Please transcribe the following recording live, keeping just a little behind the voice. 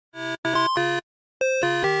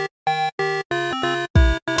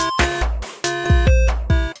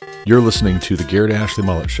You're listening to the Garrett Ashley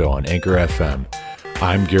Mullet Show on Anchor FM.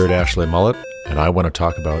 I'm Garrett Ashley Mullet, and I want to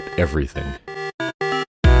talk about everything.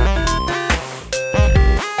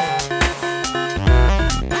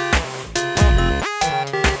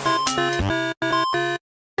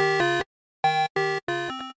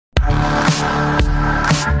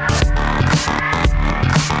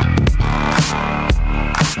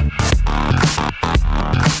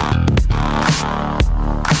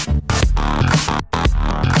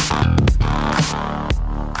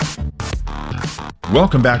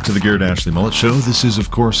 Welcome back to the Garrett Ashley Mullet Show. This is,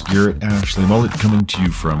 of course, Garrett Ashley Mullet coming to you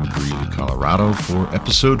from Greeley, Colorado for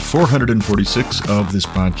episode 446 of this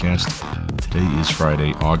podcast. Today is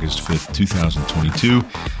Friday, August 5th, 2022,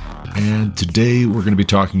 and today we're going to be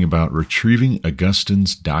talking about Retrieving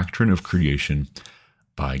Augustine's Doctrine of Creation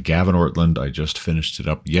by Gavin Ortlund. I just finished it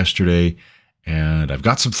up yesterday, and I've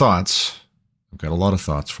got some thoughts. I've got a lot of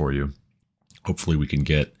thoughts for you. Hopefully we can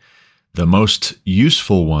get the most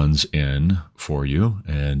useful ones in for you,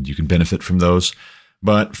 and you can benefit from those.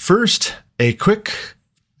 But first, a quick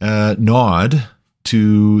nod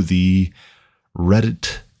to the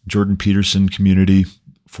Reddit Jordan Peterson community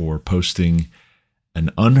for posting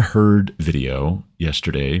an unheard video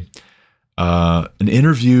yesterday, an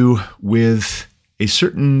interview with a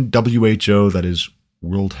certain WHO, that is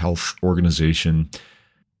World Health Organization,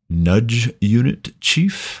 Nudge Unit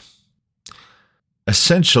Chief.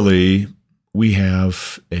 Essentially, we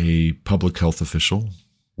have a public health official,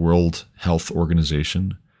 World Health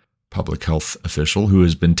Organization, public health official, who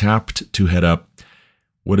has been tapped to head up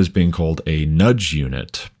what is being called a nudge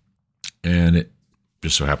unit. And it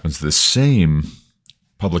just so happens this same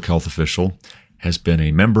public health official has been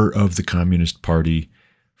a member of the Communist Party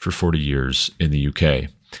for 40 years in the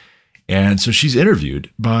UK. And so she's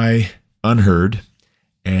interviewed by Unheard,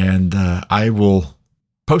 and I will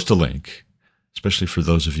post a link, especially for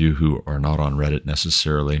those of you who are not on Reddit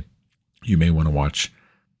necessarily. You may want to watch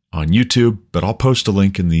on YouTube, but I'll post a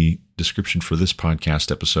link in the description for this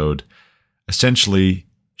podcast episode. Essentially,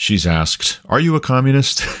 she's asked, "Are you a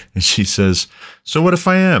communist?" And she says, "So what if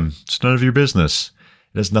I am? It's none of your business.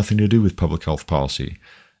 It has nothing to do with public health policy."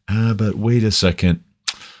 But wait a second.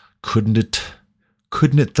 Couldn't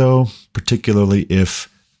it though? Particularly if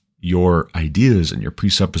your ideas and your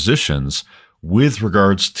presuppositions with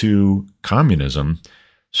regards to communism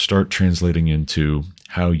start translating into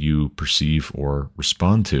how you perceive or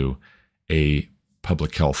respond to a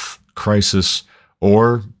public health crisis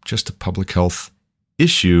or just a public health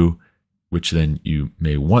issue, which then you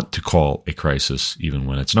may want to call a crisis even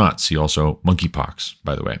when it's not. See also monkeypox,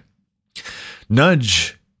 by the way.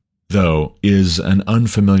 Nudge, though, is an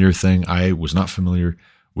unfamiliar thing. I was not familiar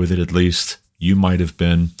with it, at least. You might have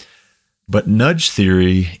been. But nudge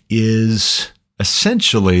theory is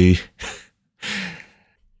essentially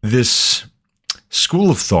this school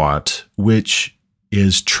of thought which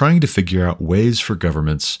is trying to figure out ways for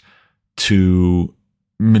governments to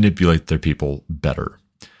manipulate their people better.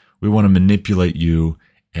 We want to manipulate you,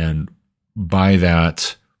 and by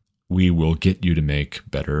that, we will get you to make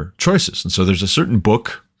better choices. And so there's a certain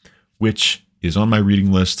book which is on my reading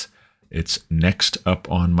list. It's next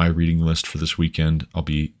up on my reading list for this weekend. I'll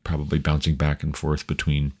be probably bouncing back and forth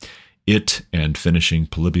between it and finishing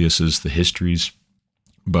Polybius's The Histories,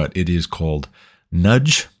 but it is called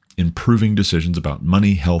Nudge: Improving Decisions About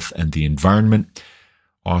Money, Health, and the Environment.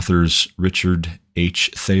 Authors Richard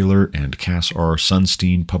H. Thaler and Cass R.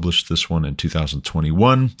 Sunstein published this one in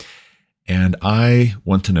 2021, and I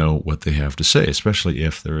want to know what they have to say, especially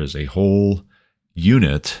if there is a whole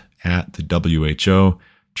unit at the WHO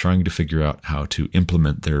trying to figure out how to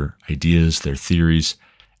implement their ideas, their theories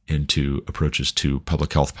into approaches to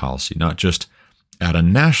public health policy, not just at a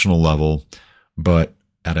national level, but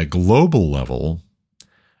at a global level.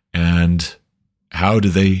 And how do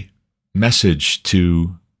they message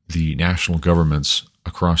to the national governments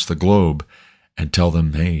across the globe and tell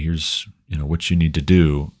them, hey, here's what you need to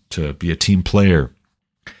do to be a team player?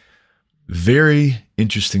 Very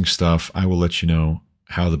interesting stuff. I will let you know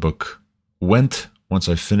how the book went once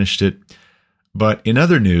I finished it. But in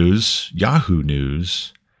other news, Yahoo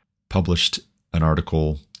News published an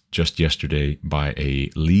article just yesterday by a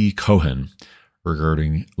Lee Cohen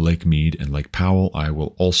regarding Lake Mead and Lake Powell. I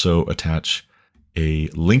will also attach a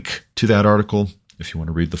link to that article if you want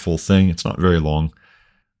to read the full thing. It's not very long.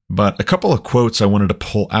 But a couple of quotes I wanted to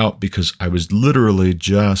pull out because I was literally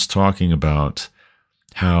just talking about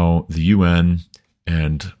how the UN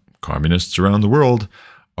and communists around the world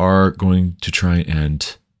are going to try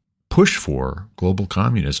and push for global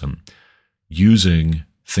communism using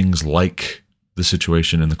things like the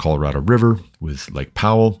situation in the Colorado River with Lake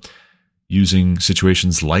Powell, using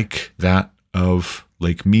situations like that of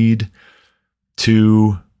Lake Mead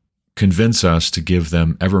to convince us to give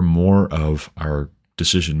them ever more of our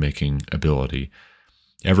decision-making ability,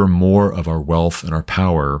 ever more of our wealth and our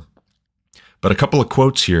power. But a couple of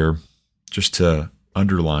quotes here just to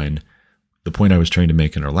underline the point I was trying to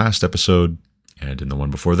make in our last episode and in the one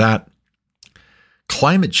before that.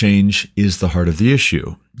 Climate change is the heart of the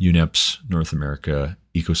issue, UNEP's North America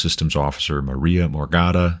Ecosystems Officer Maria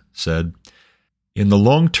Morgada said. In the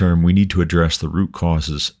long term, we need to address the root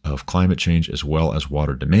causes of climate change as well as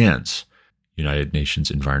water demands, United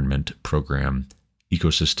Nations Environment Program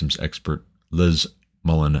ecosystems expert Liz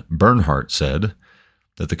Mullen-Bernhardt said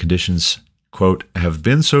that the conditions, quote, have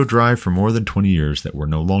been so dry for more than 20 years that we're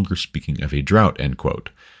no longer speaking of a drought, end quote.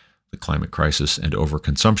 The climate crisis and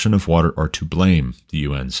overconsumption of water are to blame, the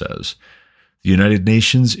UN says. The United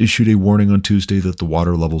Nations issued a warning on Tuesday that the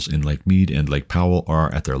water levels in Lake Mead and Lake Powell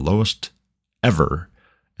are at their lowest ever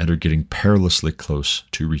and are getting perilously close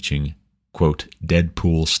to reaching, quote, dead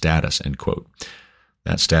pool status, end quote.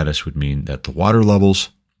 That status would mean that the water levels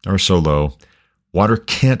are so low, water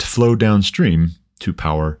can't flow downstream to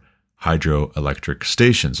power hydroelectric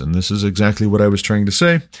stations. And this is exactly what I was trying to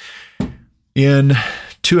say. In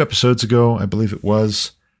 2 episodes ago, I believe it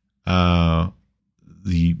was,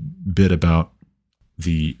 the bit about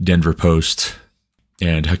the Denver Post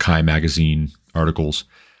and Hakai magazine articles.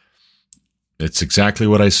 It's exactly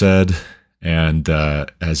what I said. And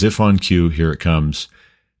as if on cue, here it comes.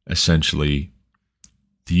 Essentially,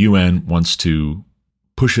 the UN wants to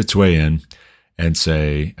push its way in and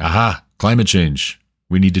say, aha, climate change.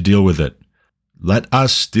 We need to deal with it. Let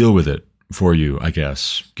us deal with it for you, I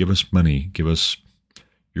guess. Give us money. Give us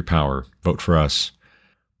your power. Vote for us.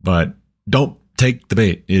 But don't take the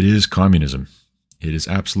bait. It is communism. It is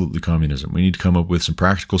absolutely communism. We need to come up with some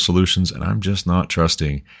practical solutions, and I'm just not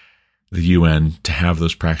trusting the UN to have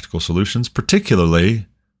those practical solutions, particularly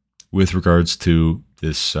with regards to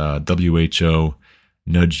this WHO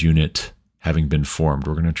nudge unit having been formed.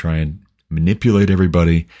 We're going to try and manipulate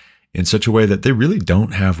everybody in such a way that they really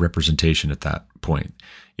don't have representation at that point.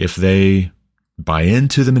 If they buy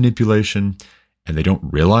into the manipulation and they don't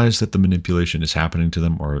realize that the manipulation is happening to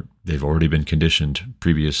them, or they've already been conditioned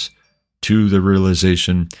previous to the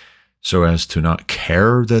realization so as to not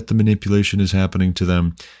care that the manipulation is happening to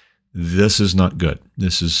them, this is not good.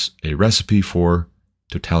 This is a recipe for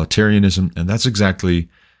totalitarianism, and that's exactly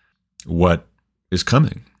what is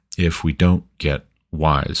coming if we don't get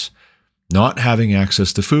wise. Not having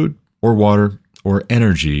access to food or water or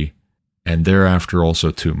energy, and thereafter also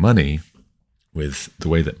to money, with the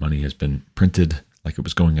way that money has been printed like it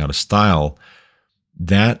was going out of style,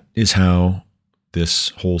 that is how this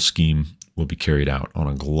whole scheme will be carried out on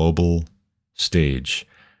a global stage.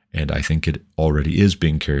 And I think it already is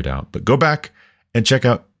being carried out. But go back and check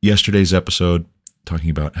out yesterday's episode talking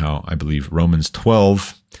about how I believe Romans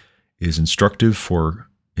 12 is instructive for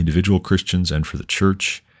individual Christians and for the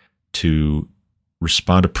church to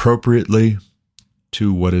respond appropriately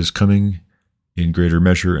to what is coming in greater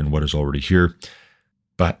measure and what is already here.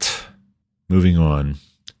 But moving on,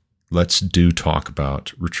 let's talk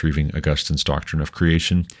about retrieving Augustine's Doctrine of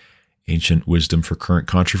Creation, Ancient Wisdom for Current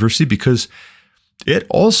Controversy, because it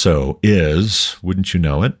also is, wouldn't you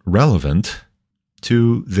know it, relevant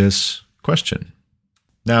to this question.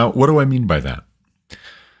 Now, what do I mean by that?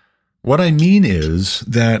 What I mean is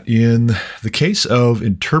that in the case of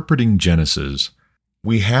interpreting Genesis,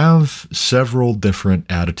 we have several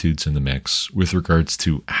different attitudes in the mix with regards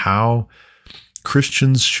to how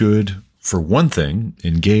Christians should, for one thing,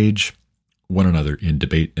 engage one another in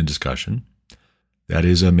debate and discussion. That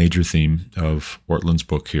is a major theme of Ortlund's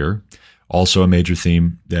book here. Also a major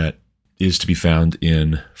theme that is to be found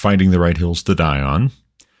in Finding the Right Hills to Die On,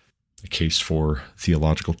 a case for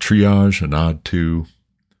theological triage, a nod to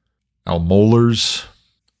Al Mohler's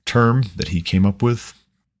term that he came up with.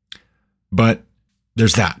 But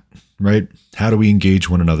there's that, right? How do we engage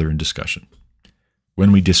one another in discussion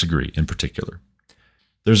when we disagree in particular?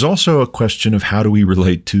 There's also a question of how do we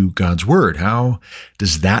relate to God's Word? How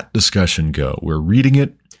does that discussion go? We're reading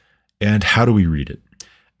it, and how do we read it?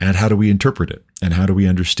 And how do we interpret it? And how do we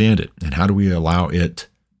understand it? And how do we allow it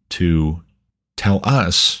to tell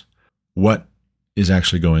us what is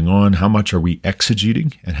actually going on? How much are we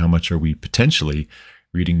exegeting? And how much are we potentially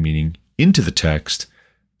reading meaning into the text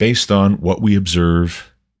based on what we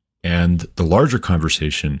observe and the larger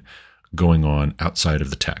conversation going on outside of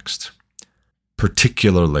the text,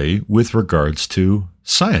 particularly with regards to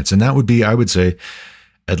science? And that would be, I would say,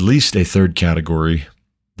 at least a third category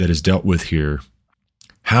that is dealt with here.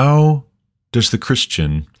 How does the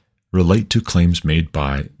Christian relate to claims made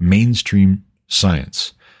by mainstream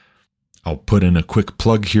science. I'll put in a quick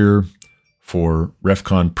plug here for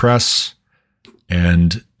Refcon Press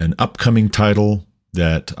and an upcoming title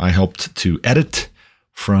that I helped to edit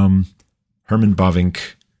from Herman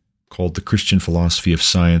Bavinck called The Christian Philosophy of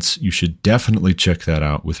Science. You should definitely check that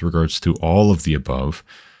out with regards to all of the above.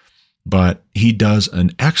 But he does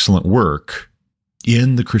an excellent work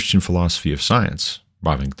in the Christian philosophy of science,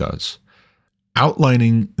 Bavinck does,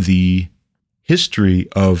 outlining the history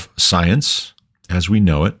of science as we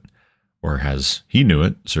know it, or as he knew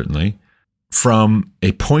it, certainly, from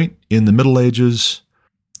a point in the Middle Ages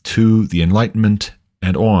to the Enlightenment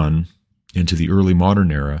and on into the early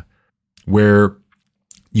modern era, where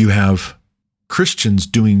you have Christians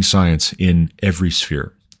doing science in every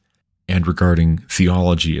sphere and regarding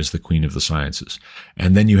theology as the queen of the sciences.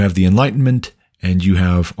 And then you have the Enlightenment, and you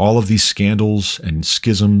have all of these scandals and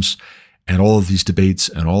schisms and all of these debates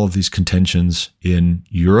and all of these contentions in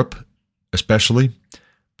Europe, especially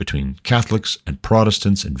between Catholics and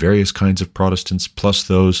Protestants and various kinds of Protestants, plus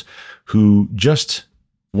those who just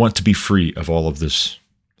want to be free of all of this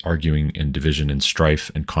arguing and division and strife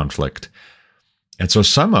and conflict. And so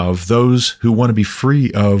some of those who want to be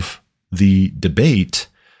free of the debate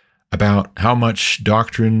about how much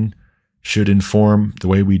doctrine should inform the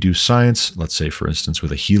way we do science, let's say, for instance,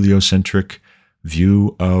 with a heliocentric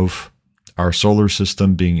view of our solar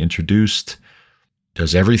system being introduced.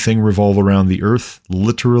 Does everything revolve around the Earth,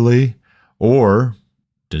 literally? Or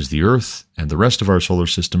does the Earth and the rest of our solar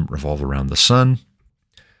system revolve around the sun?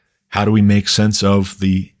 How do we make sense of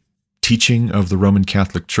the teaching of the Roman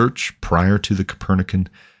Catholic Church prior to the Copernican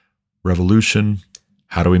revolution?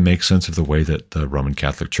 How do we make sense of the way that the Roman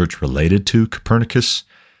Catholic Church related to Copernicus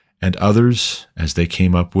and others as they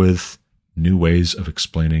came up with new ways of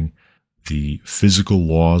explaining the physical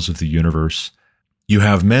laws of the universe? You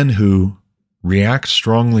have men who react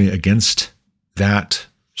strongly against that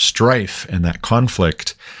strife and that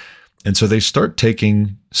conflict. And so they start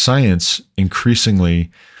taking science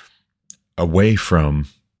increasingly away from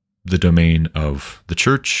the domain of the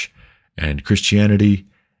church and Christianity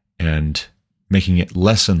and making it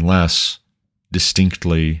less and less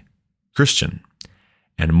distinctly Christian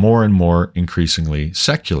and more increasingly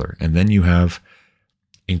secular. And then you have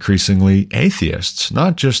increasingly atheists,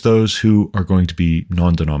 not just those who are going to be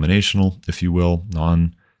non-denominational, if you will,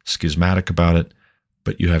 non-schismatic about it,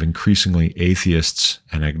 but you have increasingly atheists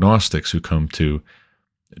and agnostics who come to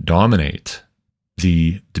dominate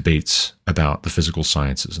the debates about the physical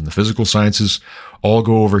sciences. And the physical sciences all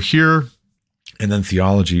go over here, and then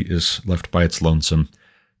theology is left by its lonesome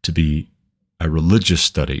to be a religious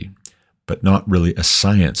study, but not really a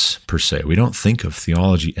science per se. We don't think of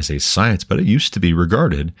theology as a science, but it used to be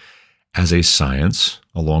regarded as a science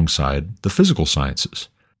alongside the physical sciences.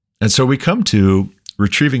 And so we come to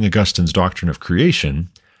Retrieving Augustine's Doctrine of Creation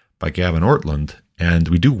by Gavin Ortlund, and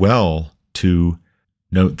we do well to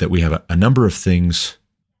note that we have a number of things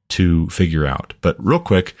to figure out. But real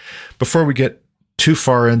quick, before we get too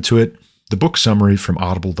far into it, the book summary from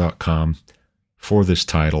audible.com for this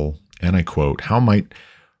title, and I quote, "How might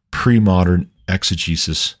pre-modern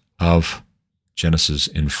exegesis of Genesis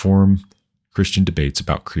inform Christian debates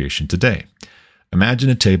about creation today? Imagine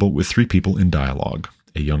a table with three people in dialogue,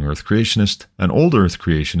 a young earth creationist, an old earth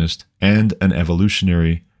creationist, and an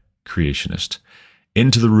evolutionary creationist.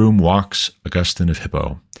 Into the room walks Augustine of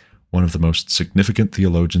Hippo, one of the most significant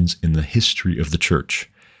theologians in the history of the church.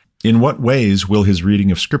 In what ways will his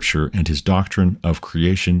reading of Scripture and his doctrine of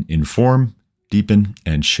creation inform, deepen,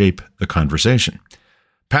 and shape the conversation?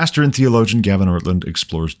 Pastor and theologian Gavin Ortlund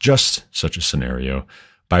explores just such a scenario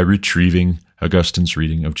by retrieving Augustine's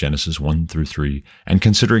reading of Genesis 1 through 3 and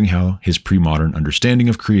considering how his pre-modern understanding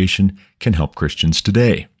of creation can help Christians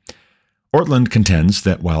today. Ortlund contends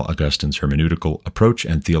that while Augustine's hermeneutical approach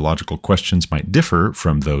and theological questions might differ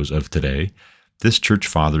from those of today, this church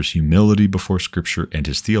father's humility before Scripture and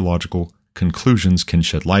his theological conclusions can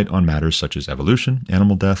shed light on matters such as evolution,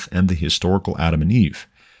 animal death, and the historical Adam and Eve.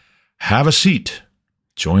 Have a seat.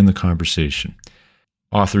 Join the conversation."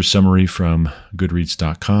 Author summary from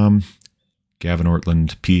Goodreads.com. Gavin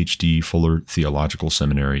Ortlund, Ph.D., Fuller Theological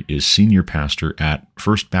Seminary, is senior pastor at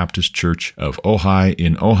First Baptist Church of Ojai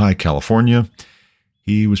in Ojai, California.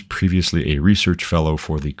 He was previously a research fellow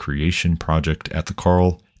for the Creation Project at the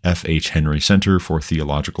Carl F. H. Henry Center for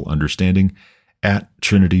Theological Understanding at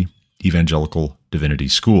Trinity Evangelical Divinity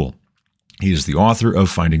School. He is the author of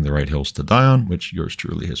Finding the Right Hills to Die On, which yours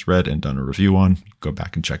truly has read and done a review on. Go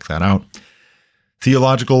back and check that out.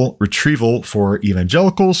 Theological Retrieval for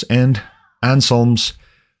Evangelicals, and Anselm's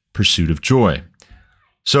Pursuit of Joy.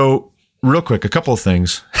 So, real quick, a couple of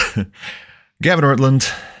things. Gavin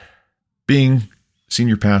Ortlund, being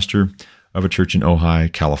senior pastor of a church in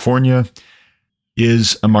Ojai, California,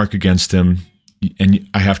 is a mark against him. And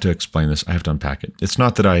I have to explain this. I have to unpack it. It's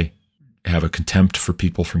not that I have a contempt for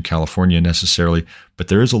people from California necessarily, but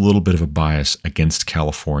there is a little bit of a bias against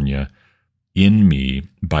California in me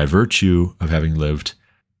by virtue of having lived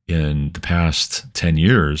in the past 10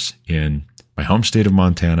 years in my home state of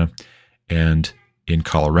Montana and in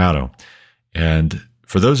Colorado. And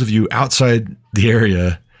for those of you outside the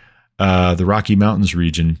area, the Rocky Mountains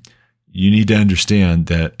region, you need to understand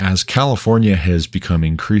that as California has become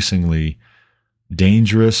increasingly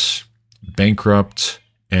dangerous, bankrupt,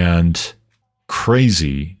 and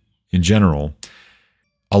crazy in general,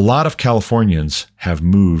 a lot of Californians have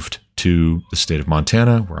moved to the state of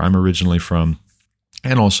Montana, where I'm originally from,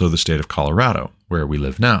 and also the state of Colorado, where we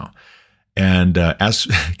live now. And as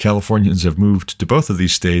Californians have moved to both of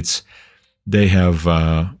these states, they have,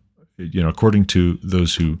 according to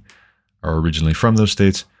those who are originally from those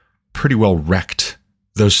states, pretty well wrecked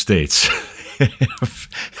those states.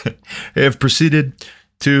 They have proceeded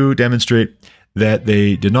to demonstrate that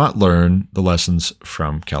they did not learn the lessons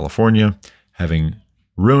from California. Having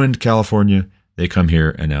ruined California, they come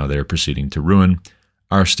here and now they're proceeding to ruin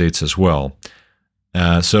our states as well.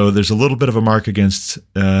 So there's a little bit of a mark against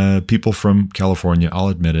people from California. I'll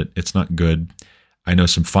admit it. It's not good. I know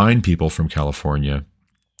some fine people from California,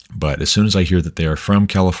 but as soon as I hear that they are from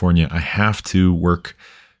California, I have to work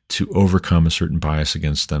to overcome a certain bias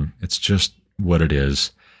against them. It's just what it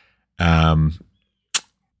is.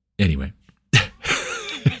 Anyway,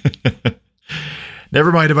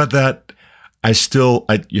 never mind about that.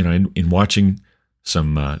 In watching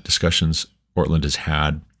some discussions Ortlund has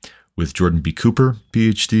had with Jordan B. Cooper,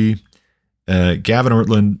 PhD, Gavin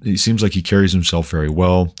Ortlund, he seems like he carries himself very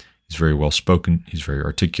well. He's very well spoken. He's very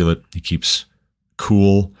articulate. He keeps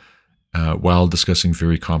cool while discussing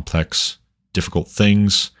very complex, difficult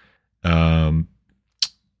things.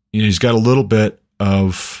 He's got a little bit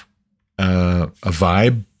of a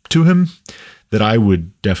vibe to him that I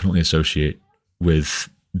would definitely associate with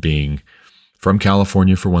being from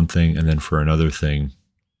California for one thing, and then for another thing,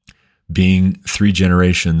 being 3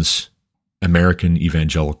 generations American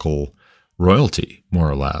evangelical royalty, more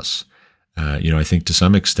or less. I think to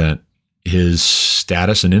some extent his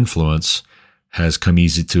status and influence has come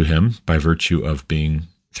easy to him by virtue of being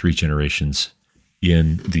 3 generations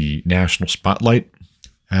in the national spotlight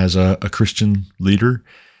as a Christian leader.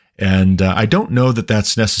 And I don't know that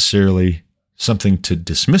that's necessarily something to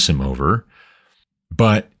dismiss him over,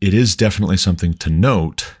 but it is definitely something to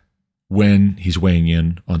note when he's weighing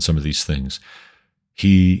in on some of these things.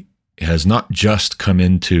 He has not just come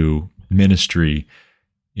into ministry,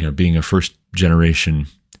 being a first generation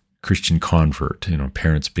Christian convert,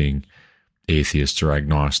 parents being atheists or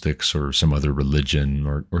agnostics or some other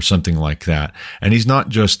religion or something like that. And he's not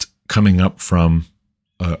just coming up from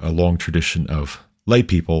a long tradition of lay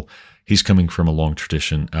people. He's coming from a long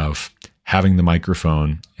tradition of having the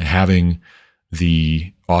microphone, having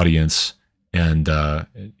the audience, and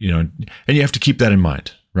you have to keep that in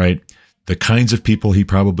mind, right? The kinds of people he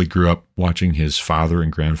probably grew up watching his father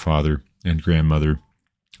and grandfather and grandmother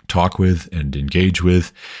talk with and engage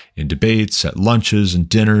with in debates, at lunches and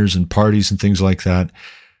dinners and parties and things like that,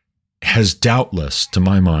 has doubtless, to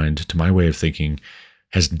my mind, to my way of thinking,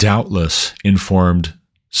 has doubtless informed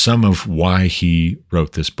some of why he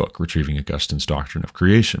wrote this book, Retrieving Augustine's Doctrine of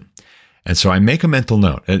Creation. And so I make a mental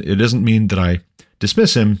note. It doesn't mean that I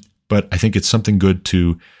dismiss him, but I think it's something good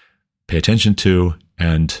to pay attention to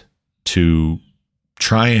and to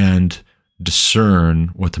try and discern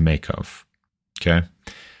what to make of. Okay?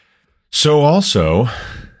 So also,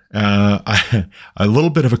 a little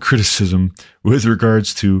bit of a criticism with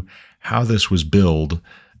regards to how this was billed.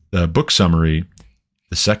 The book summary,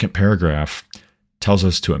 the second paragraph, tells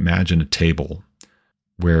us to imagine a table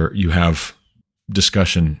where you have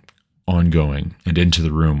discussion ongoing, and into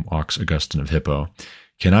the room walks Augustine of Hippo.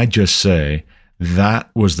 Can I just say that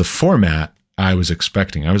was the format I was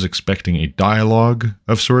expecting? I was expecting a dialogue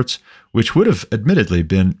of sorts, which would have admittedly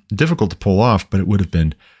been difficult to pull off, but it would have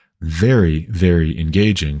been very, very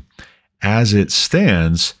engaging. As it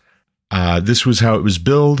stands, this was how it was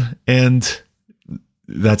billed, and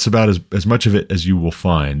that's about as much of it as you will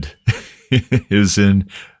find is in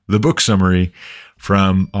the book summary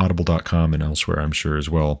from audible.com and elsewhere, I'm sure, as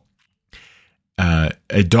well.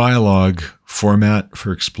 A dialogue format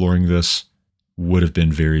for exploring this would have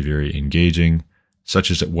been very, very engaging, such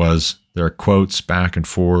as it was. There are quotes back and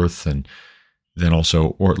forth, and then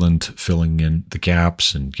also Ortlund filling in the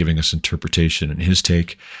gaps and giving us interpretation and his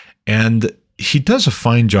take. And he does a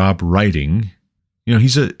fine job writing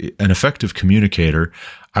he's an effective communicator.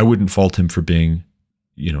 I wouldn't fault him for being,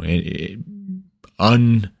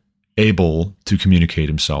 unable to communicate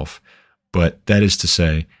himself. But that is to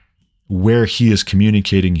say, where he is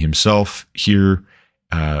communicating himself here,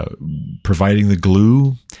 providing the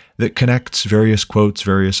glue that connects various quotes,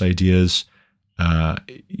 various ideas.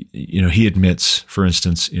 He admits, for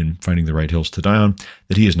instance, in Finding the Right Hills to Die On,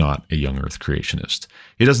 that he is not a Young Earth Creationist.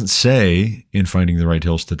 He doesn't say in Finding the Right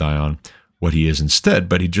Hills to Die On what he is instead,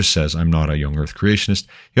 but he just says, I'm not a Young Earth Creationist.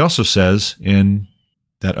 He also says in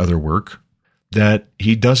that other work that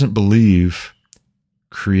he doesn't believe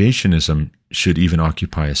creationism should even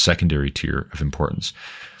occupy a secondary tier of importance.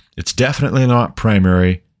 It's definitely not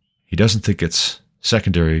primary. He doesn't think it's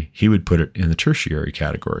secondary. He would put it in the tertiary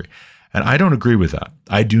category. And I don't agree with that.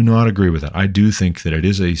 I do not agree with that. I do think that it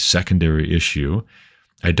is a secondary issue.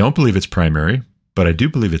 I don't believe it's primary, but I do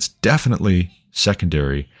believe it's definitely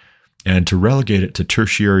secondary. And to relegate it to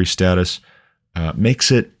tertiary status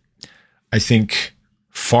makes it, I think,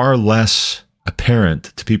 far less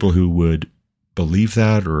apparent to people who would believe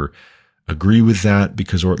that or agree with that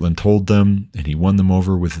because Ortlund told them and he won them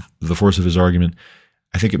over with the force of his argument.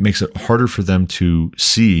 I think it makes it harder for them to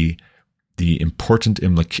see the important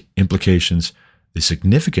implications, the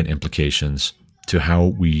significant implications to how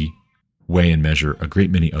we weigh and measure a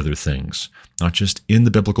great many other things, not just in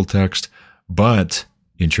the biblical text, but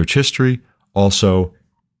in church history, also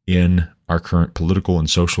in our current political and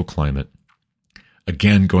social climate.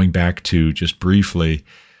 Again, going back to just briefly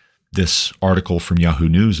this article from Yahoo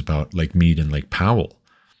News about Lake Mead and Lake Powell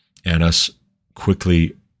and us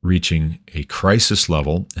quickly reaching a crisis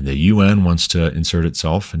level, and the UN wants to insert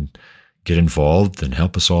itself and get involved and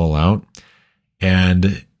help us all out.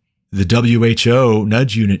 And the WHO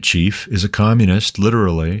nudge unit chief is a communist,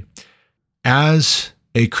 literally, as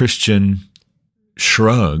a Christian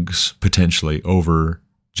shrugs potentially over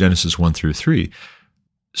Genesis 1 through 3.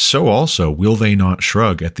 So also, will they not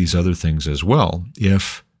shrug at these other things as well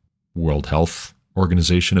if World Health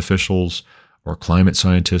Organization officials or climate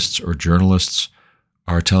scientists or journalists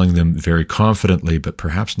are telling them very confidently, but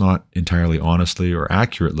perhaps not entirely honestly or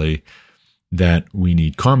accurately, that we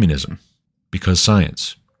need communism because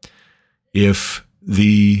science? If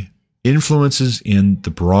the influences in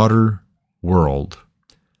the broader world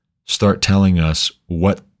start telling us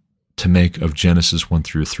what to make of Genesis 1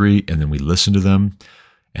 through 3, and then we listen to them,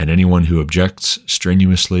 and anyone who objects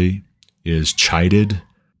strenuously is chided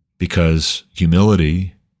because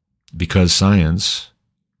humility, because science,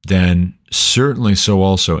 then certainly so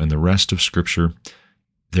also in the rest of Scripture,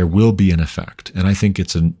 there will be an effect. And I think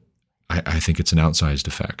it's an outsized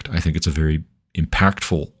effect. I think it's a very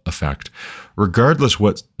impactful effect, regardless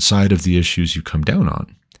what side of the issues you come down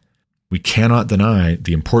on. We cannot deny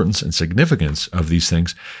the importance and significance of these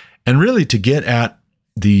things. And really, to get at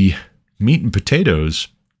the meat and potatoes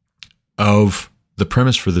of the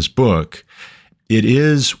premise for this book, it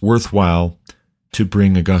is worthwhile to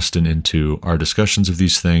bring Augustine into our discussions of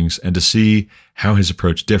these things and to see how his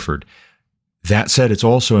approach differed. That said, it's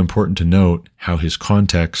also important to note how his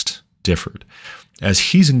context differed. As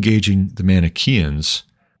he's engaging the Manichaeans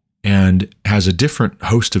and has a different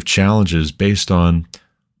host of challenges based on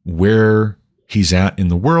where he's at in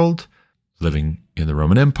the world, living in the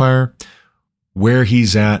Roman Empire, where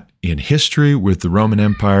he's at in history with the Roman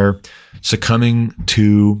Empire, succumbing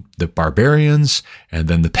to the barbarians and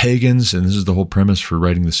then the pagans. And this is the whole premise for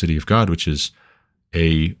writing The City of God, which is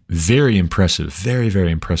a very impressive, very,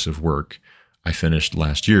 very impressive work I finished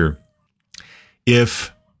last year.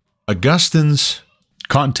 If Augustine's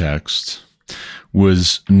context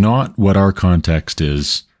was not what our context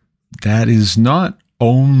is, that is not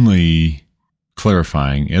only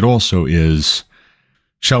clarifying, it also is,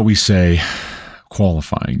 shall we say,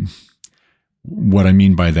 qualifying. What I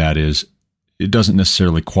mean by that is it doesn't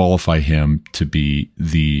necessarily qualify him to be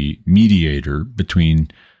the mediator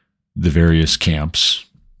between the various camps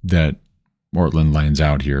that Ortlund lines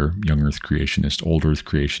out here: Young Earth Creationist, Old Earth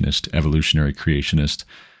Creationist, Evolutionary Creationist.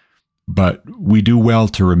 But we do well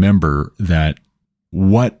to remember that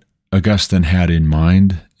what Augustine had in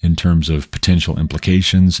mind in terms of potential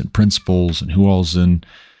implications and principles and who all's in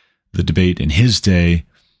the debate in his day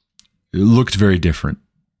looked very different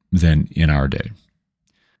than in our day.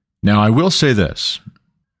 Now, I will say this.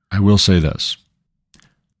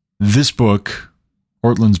 This book,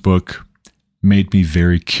 Ortlund's book, made me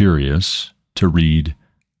very curious to read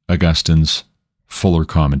Augustine's fuller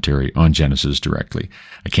commentary on Genesis directly.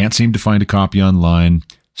 I can't seem to find a copy online,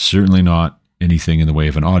 certainly not anything in the way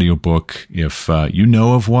of an audiobook. If you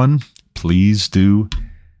know of one, please do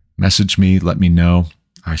message me, let me know.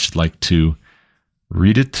 I should like to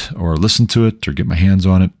read it or listen to it or get my hands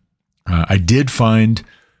on it. I did find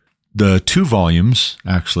the 2 volumes,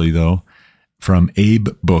 actually, though, from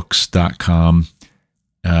abebooks.com.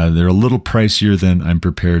 They're a little pricier than I'm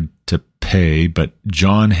prepared to pay, but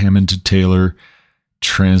John Hammond Taylor,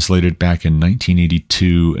 translated back in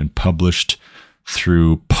 1982 and published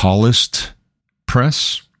through Paulist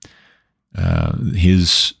Press.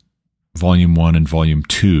 His Volume 1 and Volume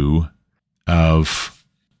 2 of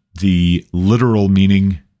the literal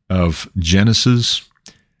meaning of Genesis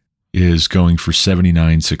is going for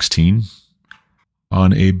 $79.16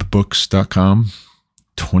 on abebooks.com,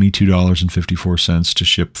 $22.54 to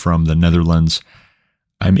ship from the Netherlands.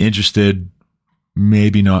 I'm interested,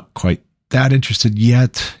 maybe not quite that interested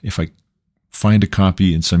yet. If I find a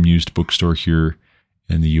copy in some used bookstore here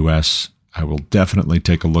in the US, I will definitely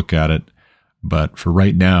take a look at it. But for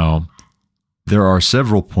right now, there are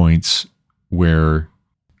several points where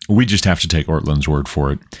we just have to take Ortlund's word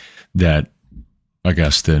for it, that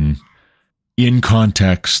Augustine, in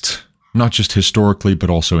context, not just historically, but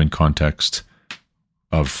also in context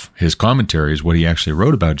of his commentaries, what he actually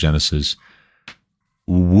wrote about Genesis,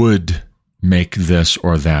 would make this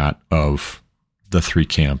or that of the 3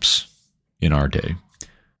 camps in our day.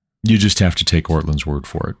 You just have to take Ortlund's word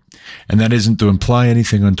for it. And that isn't to imply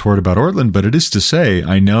anything untoward about Ortlund, but it is to say,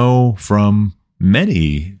 I know from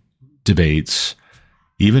many debates,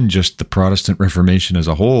 even just the Protestant Reformation as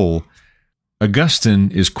a whole,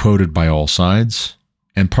 Augustine is quoted by all sides.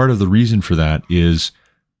 And part of the reason for that is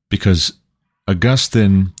because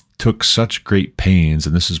Augustine took such great pains,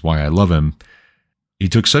 and this is why I love him, he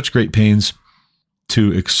took such great pains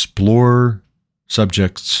to explore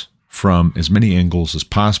subjects from as many angles as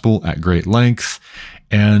possible at great length,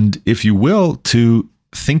 and, if you will, to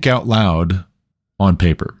think out loud on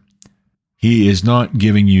paper. He is not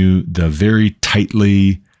giving you the very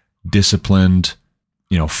tightly disciplined,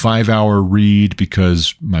 5-hour read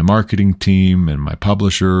because my marketing team and my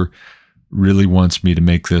publisher really wants me to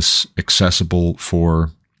make this accessible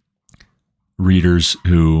for readers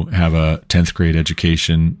who have a 10th grade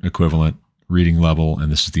education equivalent reading level,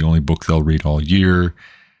 and this is the only book they'll read all year.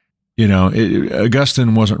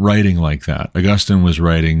 Augustine wasn't writing like that. Augustine was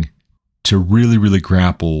writing to really, really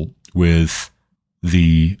grapple with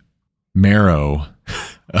the marrow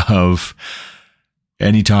of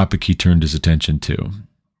any topic he turned his attention to.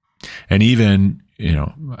 And even,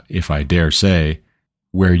 if I dare say,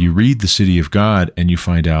 where you read The City of God and you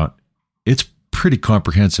find out it's pretty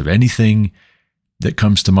comprehensive. Anything that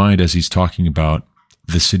comes to mind as he's talking about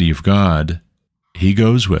the City of God, he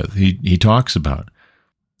goes with, he talks about.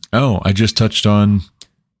 Oh, I just touched on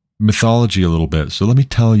mythology a little bit, so let me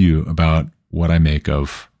tell you about what I make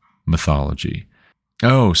of mythology.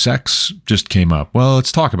 Oh, sex just came up. Well,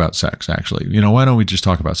 let's talk about sex, actually. Why don't we just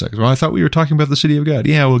talk about sex? Well, I thought we were talking about the City of God.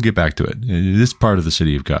 Yeah, we'll get back to it. This part of the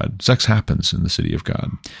City of God. Sex happens in the City of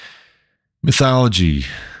God. Mythology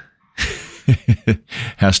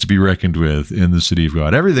has to be reckoned with in the City of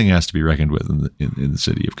God. Everything has to be reckoned with in the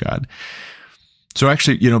City of God. So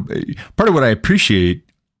actually, part of what I appreciate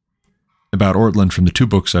about Ortlund from the 2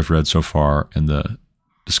 books I've read so far and the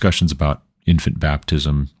discussions about infant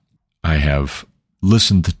baptism I have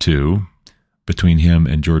listened to between him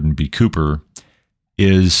and Jordan B. Cooper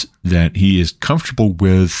is that he is comfortable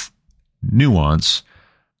with nuance.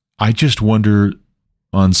 I just wonder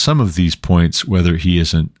on some of these points whether he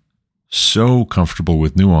isn't so comfortable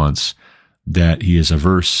with nuance that he is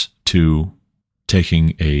averse to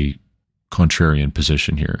taking a contrarian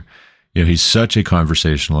position here. He's such a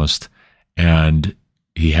conversationalist, and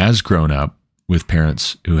he has grown up with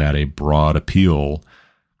parents who had a broad appeal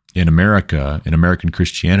in America, in American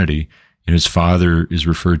Christianity. And his father is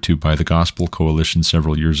referred to by the Gospel Coalition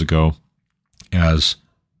several years ago as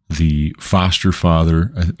the foster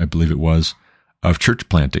father, I believe it was, of church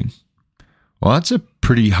planting. Well, that's a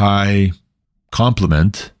pretty high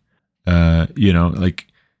compliment. That's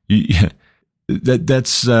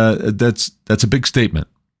a big statement.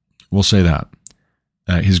 We'll say that.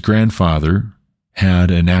 His grandfather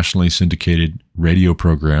had a nationally syndicated radio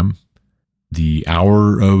program, The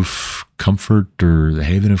Hour of Comfort or The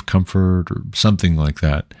Haven of Comfort or something like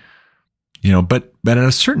that. But at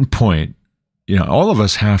a certain point, all of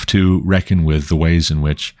us have to reckon with the ways in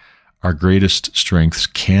which our greatest strengths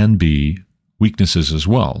can be weaknesses as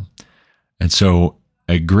well. And so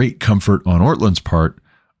a great comfort on Ortlund's part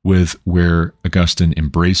with where Augustine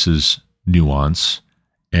embraces nuance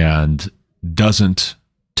and doesn't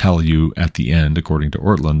tell you at the end, according to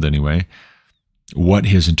Ortlund anyway, what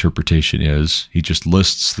his interpretation is. He just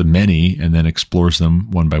lists the many and then explores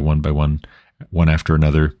them one by one after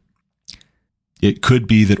another. It could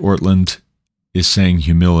be that Ortlund is saying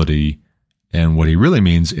humility, and what he really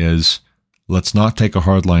means is let's not take a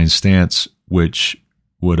hardline stance which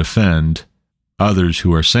would offend others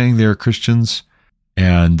who are saying they're Christians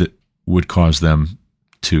and would cause them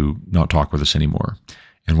to not talk with us anymore.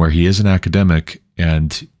 And where he is an academic,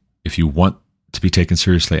 and if you want to be taken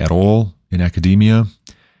seriously at all in academia,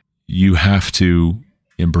 you have to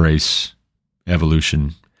embrace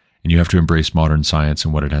evolution, and you have to embrace modern science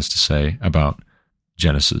and what it has to say about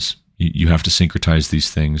Genesis. You have to syncretize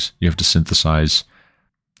these things. You have to synthesize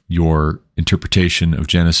your interpretation of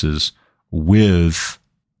Genesis with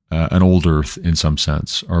an old earth in some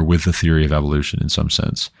sense, or with the theory of evolution in some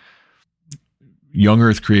sense. Young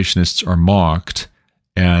Earth Creationists are mocked,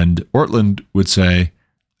 and Ortlund would say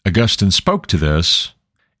Augustine spoke to this,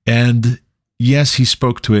 and yes, he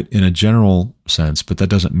spoke to it in a general sense, but that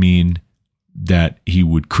doesn't mean that he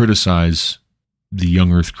would criticize the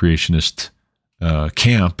Young Earth Creationist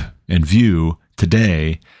camp and view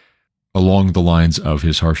today along the lines of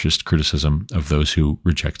his harshest criticism of those who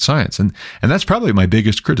reject science. And that's probably my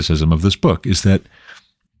biggest criticism of this book, is that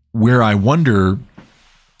where I wonder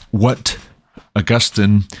what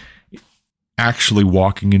Augustine actually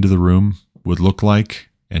walking into the room would look like,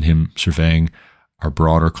 and him surveying our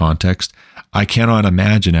broader context, I cannot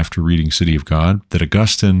imagine after reading City of God that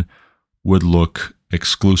Augustine would look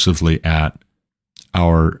exclusively at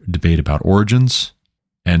our debate about origins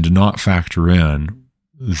and not factor in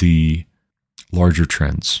the larger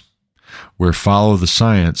trends, where follow the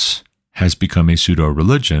science has become a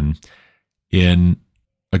pseudo-religion. In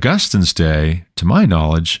Augustine's day, to my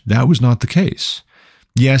knowledge, that was not the case.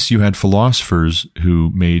 Yes, you had philosophers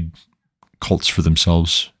who made cults for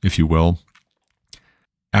themselves, if you will,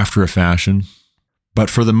 after a fashion, but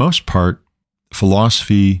for the most part,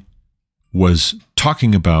 philosophy was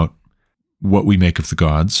talking about what we make of the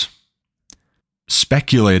gods,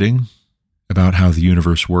 speculating about how the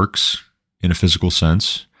universe works in a physical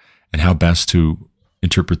sense and how best to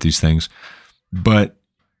interpret these things. But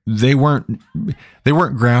they weren't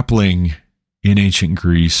grappling in ancient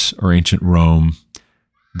Greece or ancient Rome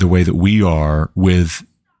the way that we are with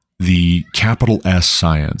the capital S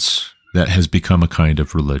science that has become a kind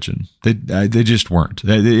of religion. They just weren't.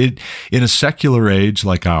 In a secular age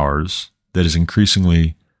like ours that is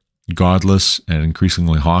increasingly godless and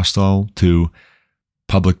increasingly hostile to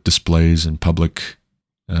public displays and public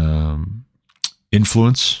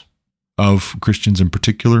influence of Christians in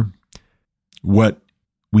particular, what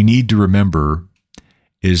we need to remember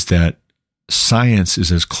is that science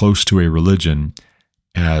is as close to a religion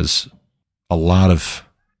as a lot of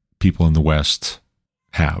people in the West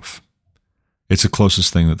have. It's the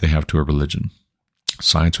closest thing that they have to a religion.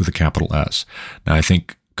 Science with a capital S. Now, I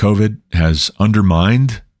think COVID has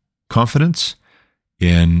undermined confidence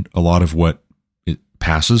in a lot of what it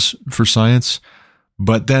passes for science.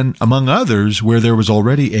 But then, among others, where there was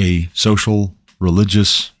already a social,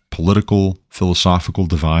 religious, political, philosophical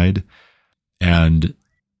divide, and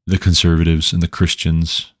the conservatives and the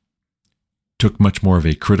Christians took much more of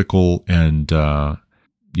a critical and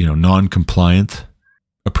non-compliant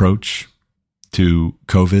approach to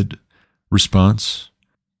COVID response,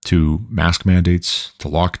 to mask mandates, to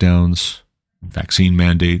lockdowns, vaccine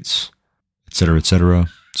mandates, et cetera,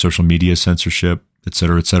 social media censorship, et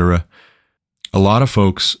cetera. A lot of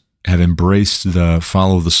folks have embraced the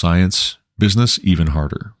follow the science business even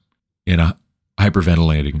harder in a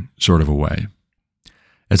hyperventilating sort of a way.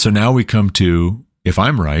 And so now we come to, if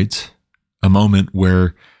I'm right, a moment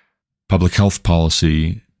where public health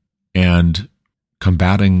policy and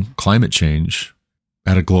combating climate change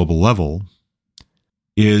at a global level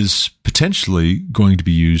is potentially going to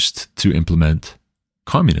be used to implement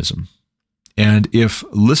communism. And if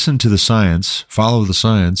listen to the science, follow the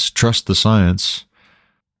science, trust the science,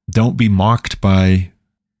 don't be mocked by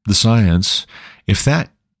the science, if that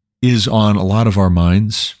is on a lot of our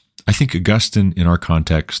minds, I think Augustine in our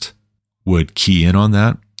context would key in on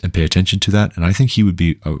that and pay attention to that. And I think he would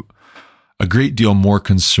be a great deal more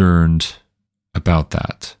concerned about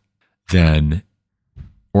that than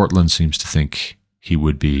Ortlund seems to think he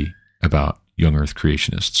would be about Young Earth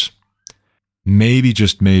Creationists. Maybe,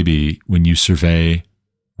 just maybe, when you survey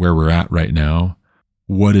where we're at right now,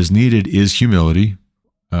 what is needed is humility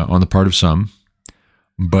on the part of some,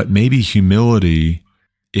 but maybe humility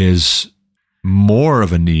is more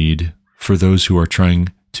of a need for those who are trying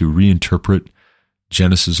to reinterpret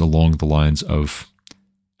Genesis along the lines of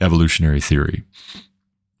evolutionary theory.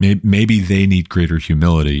 Maybe they need greater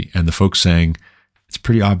humility, and the folks saying, it's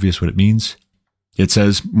pretty obvious what it means. It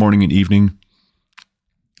says morning and evening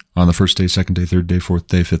on the first day, second day, third day, fourth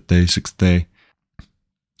day, fifth day, sixth day.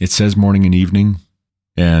 It says morning and evening,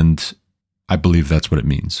 and I believe that's what it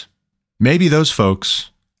means. Maybe those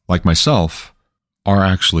folks, like myself, are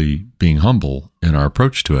actually being humble in our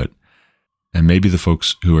approach to it. And maybe the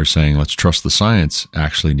folks who are saying, let's trust the science,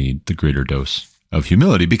 actually need the greater dose of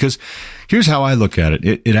humility. Because here's how I look at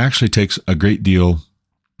it. It actually takes a great deal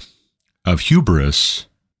of hubris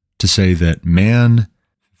to say that man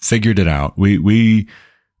figured it out. We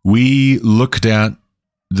looked at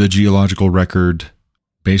the geological record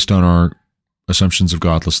based on our assumptions of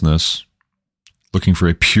godlessness, looking for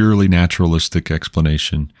a purely naturalistic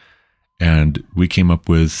explanation, and we came up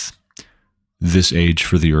with this age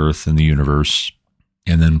for the earth and the universe.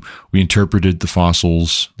 And then we interpreted the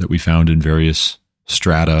fossils that we found in various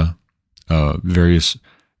strata, various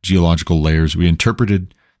geological layers. We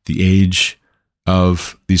interpreted the age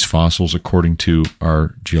of these fossils according to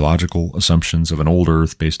our geological assumptions of an old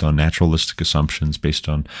earth, based on naturalistic assumptions, based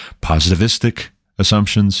on positivistic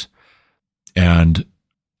assumptions. And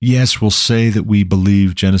yes, we'll say that we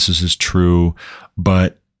believe Genesis is true,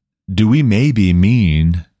 but do we maybe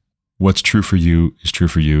mean what's true for you is true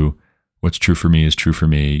for you, what's true for me is true for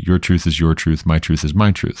me, your truth is your truth, my truth is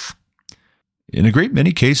my truth? In a great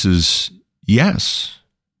many cases, yes.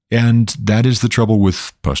 And that is the trouble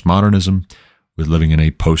with postmodernism, with living in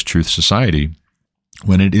a post-truth society,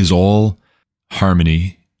 when it is all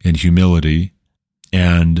harmony and humility,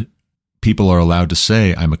 and people are allowed to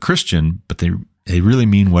say, I'm a Christian, but they really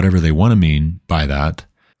mean whatever they want to mean by that,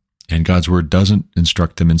 and God's word doesn't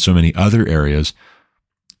instruct them in so many other areas.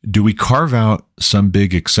 Do we carve out some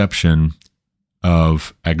big exception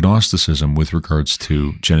of agnosticism with regards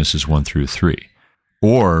to Genesis 1 through 3?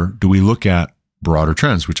 Or do we look at broader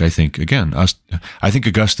trends, which I think, again, I think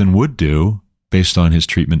Augustine would do based on his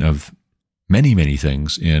treatment of many, many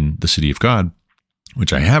things in The City of God,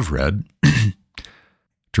 which I have read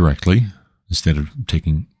directly instead of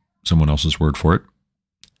taking someone else's word for it.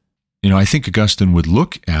 I think Augustine would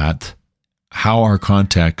look at how our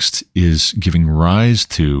context is giving rise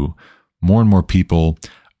to more and more people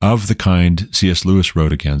of the kind C.S. Lewis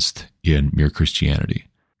wrote against in Mere Christianity.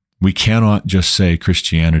 We cannot just say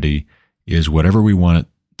Christianity is whatever we want it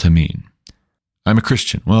to mean. I'm a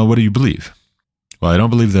Christian. Well, what do you believe? Well, I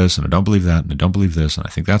don't believe this, and I don't believe that, and I don't believe this, and I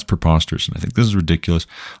think that's preposterous, and I think this is ridiculous.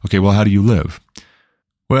 Okay, well, how do you live?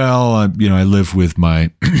 Well, I live with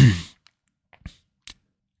my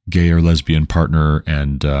gay or lesbian partner,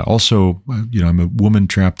 and also, I'm a woman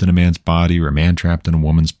trapped in a man's body, or a man trapped in a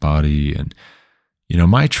woman's body, and,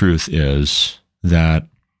 my truth is that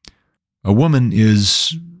a woman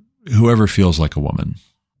is whoever feels like a woman,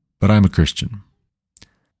 but I'm a Christian.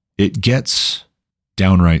 It gets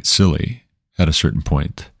downright silly at a certain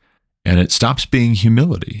point, and it stops being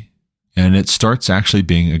humility, and it starts actually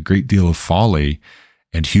being a great deal of folly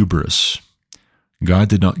and hubris. God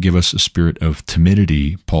did not give us a spirit of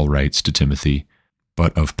timidity, Paul writes to Timothy,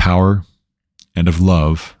 but of power and of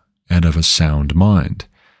love and of a sound mind.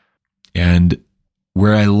 And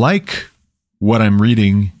where I like what I'm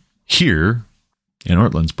reading here in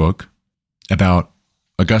Ortlund's book about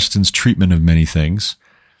Augustine's treatment of many things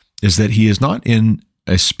is that he is not in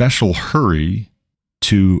a special hurry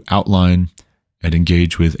to outline and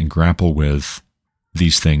engage with and grapple with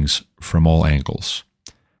these things from all angles,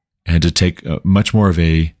 and to take much more of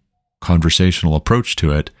a conversational approach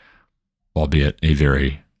to it, albeit a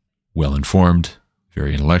very well-informed,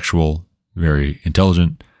 very intellectual, very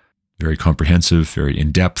intelligent, very comprehensive, very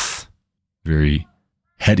in-depth, very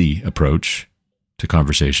heady approach to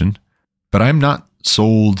conversation. But I'm not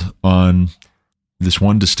sold on this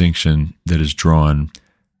one distinction that is drawn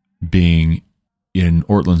being in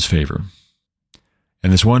Ortlund's favor.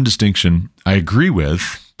 And this one distinction I agree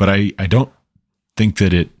with, but I don't think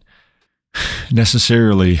that it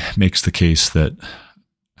necessarily makes the case that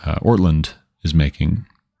Ortlund is making.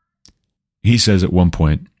 He says at one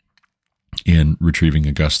point in retrieving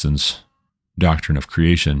Augustine's Doctrine of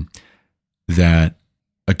Creation that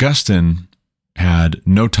Augustine had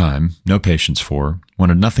no time, no patience for,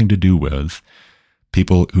 wanted nothing to do with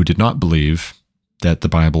people who did not believe that the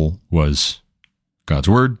Bible was God's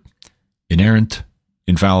word, inerrant,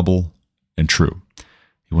 infallible, and true.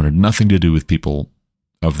 He wanted nothing to do with people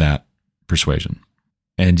of that persuasion.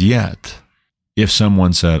 And yet, if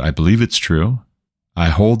someone said, I believe it's true, I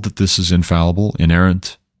hold that this is infallible,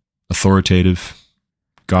 inerrant, authoritative,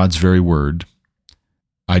 God's very word,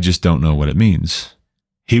 I just don't know what it means,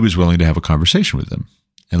 he was willing to have a conversation with them.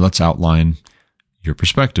 And let's outline your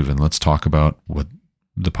perspective, and let's talk about what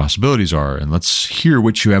the possibilities are, and let's hear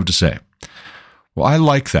what you have to say. Well, I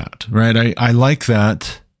like that, right? I like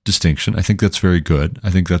that distinction. I think that's very good. I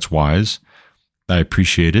think that's wise. I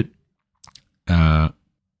appreciate it.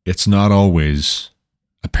 It's not always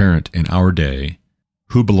apparent in our day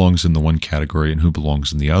who belongs in the one category and who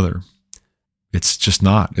belongs in the other. It's just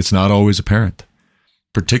not. It's not always apparent,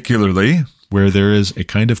 particularly where there is a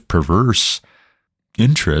kind of perverse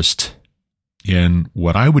interest in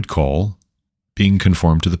what I would call being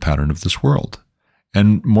conformed to the pattern of this world.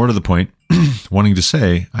 And more to the point, wanting to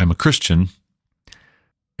say, I'm a Christian,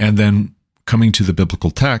 and then coming to the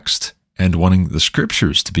biblical text and wanting the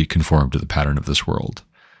scriptures to be conformed to the pattern of this world.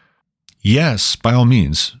 Yes, by all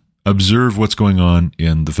means, observe what's going on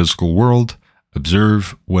in the physical world,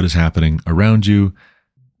 observe what is happening around you,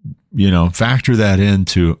 factor that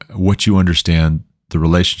into what you understand the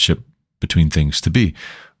relationship between things to be.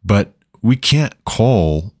 But we can't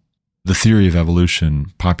call the theory of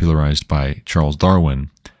evolution popularized by Charles Darwin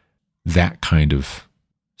that kind of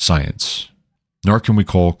science. Nor can we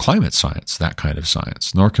call climate science that kind of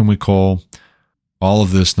science. Nor can we call all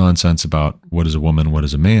of this nonsense about what is a woman, what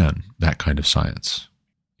is a man, that kind of science.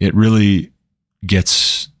 It really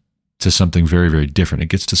gets to something very, very different. It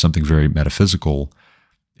gets to something very metaphysical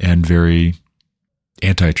and very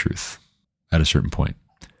anti-truth at a certain point.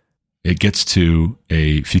 It gets to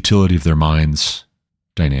a futility of their minds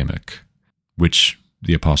dynamic, which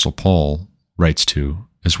the Apostle Paul writes to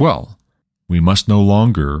as well. We must no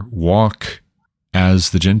longer walk as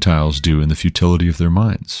the Gentiles do in the futility of their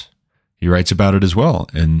minds. He writes about it as well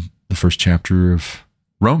in the first chapter of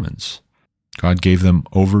Romans. God gave them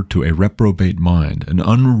over to a reprobate mind, an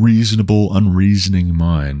unreasonable, unreasoning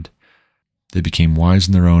mind. They became wise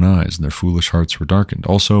in their own eyes, and their foolish hearts were darkened.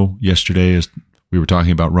 Also, yesterday, as we were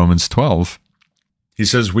talking about Romans 12, he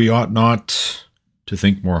says we ought not to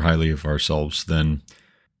think more highly of ourselves than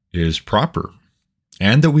is proper,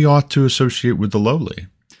 and that we ought to associate with the lowly.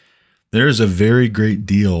 There is a very great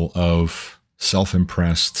deal of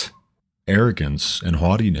self-impressed arrogance and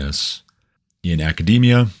haughtiness in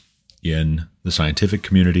academia, in the scientific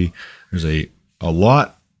community. There's a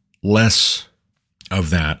lot less of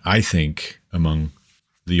that, I think, among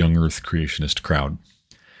the Young Earth Creationist crowd.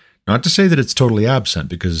 Not to say that it's totally absent,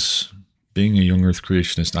 because being a Young Earth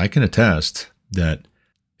Creationist, I can attest that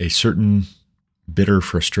a certain bitter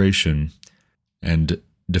frustration and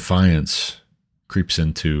defiance creeps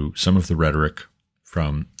into some of the rhetoric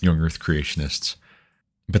from Young Earth Creationists.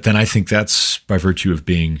 But then I think that's by virtue of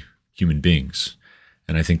being human beings.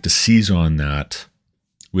 And I think to seize on that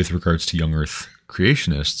with regards to Young Earth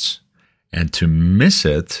Creationists and to miss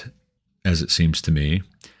it, as it seems to me,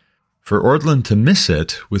 for Ortlund to miss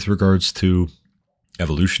it with regards to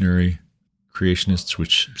Evolutionary Creationists,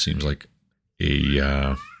 which seems like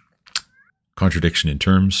a contradiction in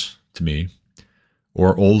terms to me,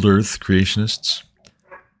 or Old Earth Creationists.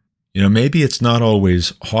 Maybe it's not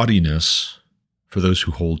always haughtiness for those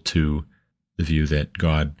who hold to the view that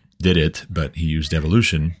God did it, but he used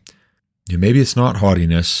evolution. Maybe it's not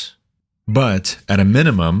haughtiness, but at a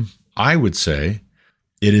minimum, I would say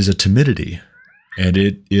it is a timidity, and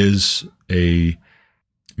it is a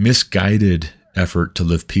misguided effort to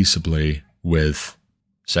live peaceably with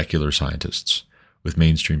secular scientists, with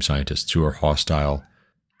mainstream scientists who are hostile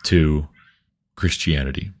to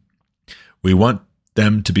Christianity. We want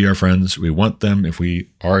them to be our friends. We want them, if we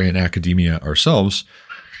are in academia ourselves,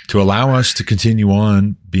 to allow us to continue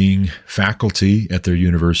on being faculty at their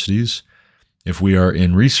universities. If we are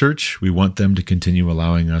in research, we want them to continue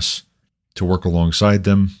allowing us to work alongside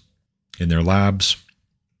them in their labs.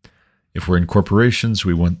 If we're in corporations,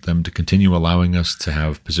 we want them to continue allowing us to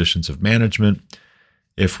have positions of management.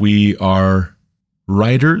 If we are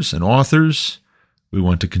writers and authors, we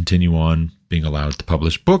want to continue on being allowed to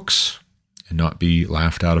publish books and not be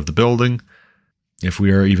laughed out of the building. If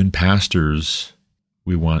we are even pastors,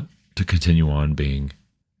 we want to continue on being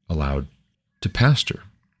allowed to pastor.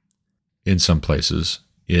 In some places,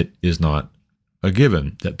 it is not a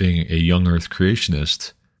given that being a Young Earth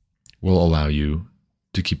Creationist will allow you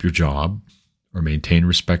to keep your job or maintain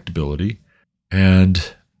respectability.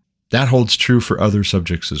 And that holds true for other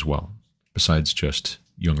subjects as well, besides just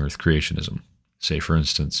Young Earth Creationism. Say, for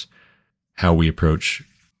instance, how we approach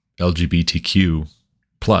LGBTQ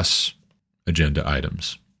plus agenda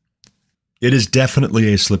items. It is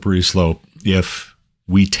definitely a slippery slope if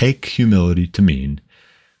we take humility to mean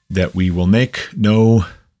that we will make no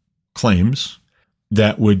claims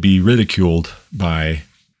that would be ridiculed by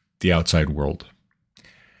the outside world.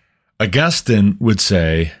 Augustine would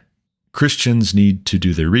say Christians need to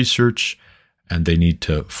do their research and they need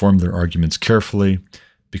to form their arguments carefully,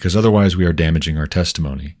 because otherwise we are damaging our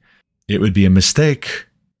testimony. It would be a mistake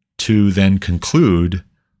to then conclude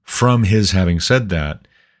from his having said that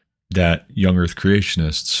Young Earth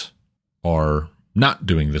Creationists are not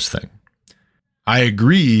doing this thing. I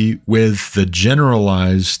agree with the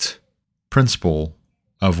generalized principle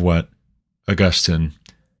of what Augustine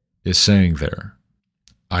is saying there.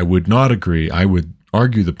 I would not agree. I would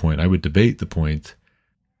argue the point. I would debate the point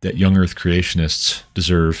that young earth creationists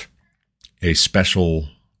deserve a special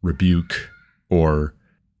rebuke or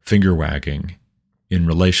finger wagging in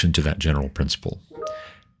relation to that general principle.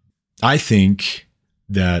 I think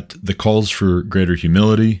that the calls for greater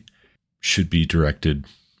humility should be directed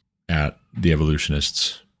at the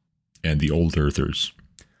evolutionists and the old earthers.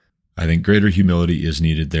 I think greater humility is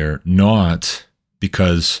needed there, not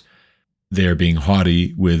because they are being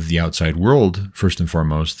haughty with the outside world, first and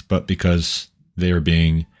foremost, but because they are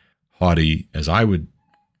being haughty, as I would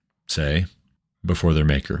say, before their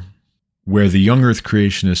maker. Where the young earth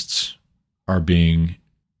creationists are being,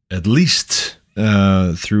 at least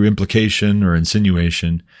through implication or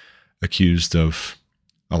insinuation, accused of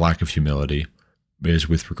a lack of humility is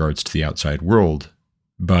with regards to the outside world,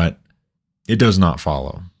 but it does not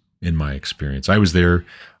follow, in my experience. I was there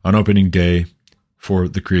on opening day for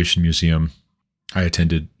the Creation Museum. I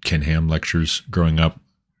attended Ken Ham lectures growing up.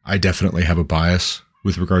 I definitely have a bias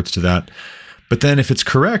with regards to that. But then if it's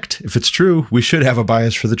correct, if it's true, we should have a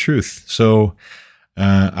bias for the truth. So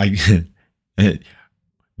I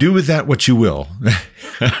do with that what you will.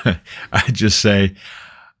 I just say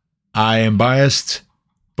I am biased,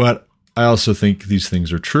 but I also think these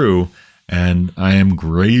things are true. And I am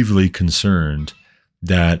gravely concerned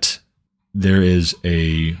that there is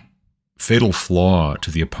a fatal flaw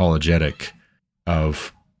to the apologetic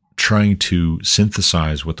of trying to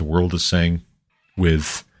synthesize what the world is saying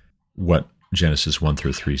with what Genesis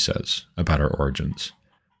 1-3 says about our origins.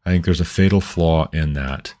 I think there's a fatal flaw in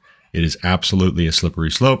that. It is absolutely a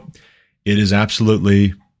slippery slope. It is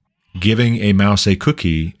absolutely giving a mouse a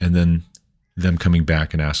cookie and then them coming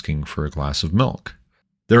back and asking for a glass of milk.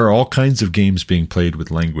 There are all kinds of games being played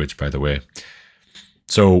with language, by the way.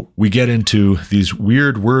 So we get into these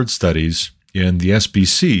weird word studies in the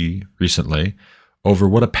SBC recently over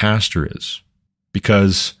what a pastor is,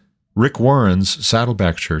 because Rick Warren's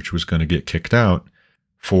Saddleback Church was going to get kicked out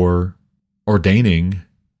for ordaining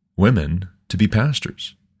women to be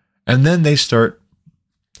pastors. And then they start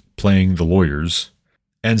playing the lawyers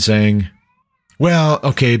and saying, well,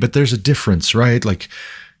 okay, but there's a difference, right? Like,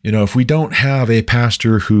 if we don't have a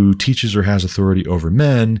pastor who teaches or has authority over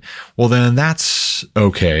men, well, then that's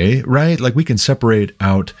okay, right? Like we can separate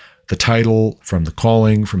out the title from the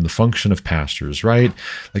calling, from the function of pastors, right?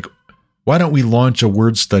 Like, why don't we launch a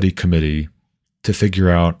word study committee to figure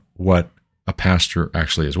out what a pastor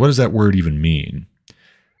actually is? What does that word even mean?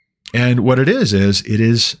 And what it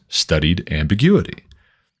is studied ambiguity.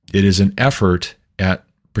 It is an effort at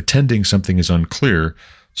pretending something is unclear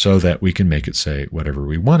so that we can make it say whatever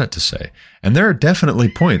we want it to say. And there are definitely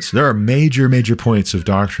points. There are major, major points of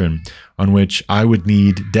doctrine on which I would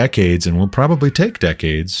need decades, and will probably take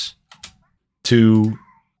decades, to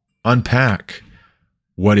unpack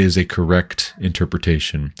what is a correct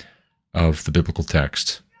interpretation of the biblical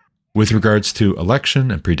text with regards to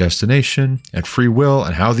election and predestination and free will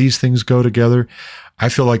and how these things go together. I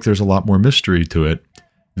feel like there's a lot more mystery to it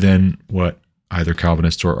than what either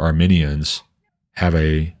Calvinists or Arminians have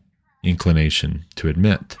a inclination to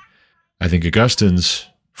admit. I think Augustine's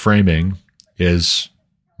framing is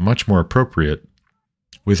much more appropriate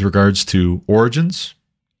with regards to origins.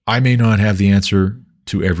 I may not have the answer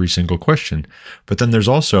to every single question, but then there's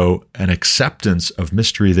also an acceptance of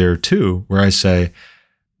mystery there too, where I say,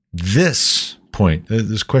 this point,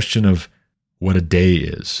 this question of what a day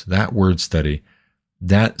is, that word study,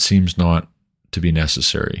 that seems not to be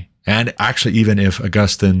necessary. And actually, even if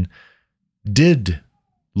Augustine did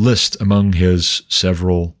list among his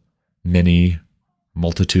many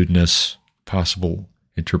multitudinous possible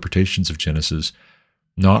interpretations of Genesis,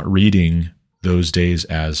 not reading those days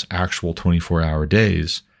as actual 24-hour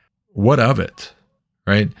days, what of it,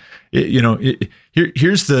 right?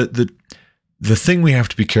 Here's the thing we have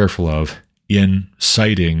to be careful of in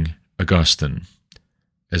citing Augustine.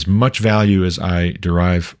 As much value as I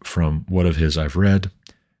derive from what of his I've read,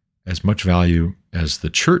 as much value as the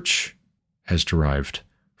church has derived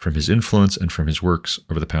from his influence and from his works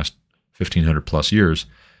over the past 1,500 plus years,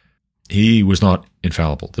 he was not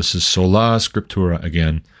infallible. This is sola scriptura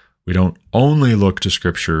again. We don't only look to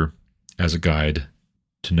Scripture as a guide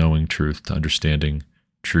to knowing truth, to understanding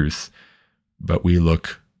truth, but we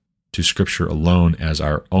look to Scripture alone as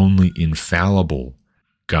our only infallible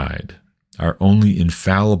guide, our only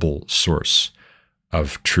infallible source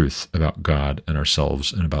of truth about God and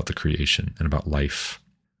ourselves and about the creation and about life.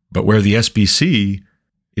 But where the SBC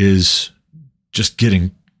is just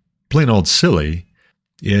getting plain old silly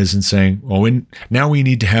is in saying, well, now we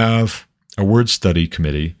need to have a word study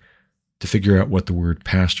committee to figure out what the word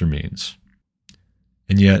pastor means.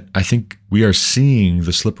 And yet, I think we are seeing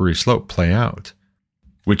the slippery slope play out,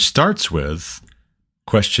 which starts with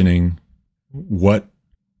questioning what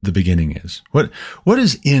the beginning is. What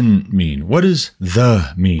does in mean? What does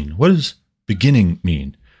the mean? What does beginning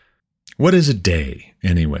mean? What is a day,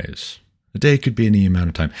 anyways? A day could be any amount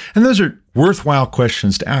of time. And those are worthwhile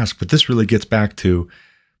questions to ask, but this really gets back to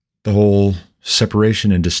the whole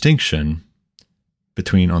separation and distinction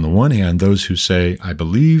between, on the one hand, those who say, I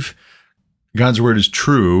believe God's word is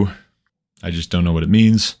true, I just don't know what it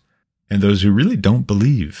means, and those who really don't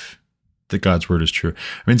believe that God's word is true.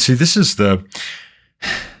 I mean, see, this is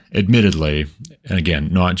admittedly, and again,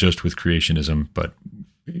 not just with creationism, but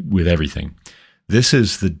with everything, this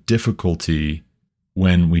is the difficulty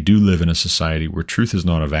when we do live in a society where truth is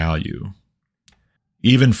not a value.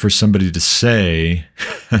 Even for somebody to say,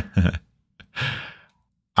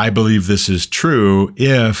 I believe this is true,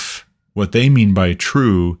 if what they mean by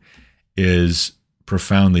true is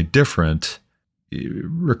profoundly different, it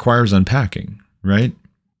requires unpacking, right?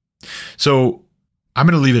 So I'm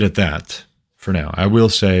going to leave it at that for now. I will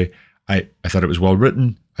say I thought it was well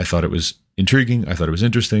written. I thought it was intriguing. I thought it was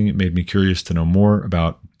interesting. It made me curious to know more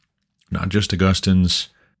about not just Augustine's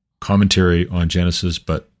commentary on Genesis,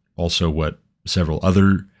 but also what several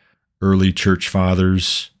other early church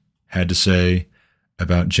fathers had to say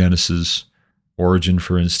about Genesis. Origen,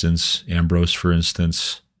 for instance, Ambrose, for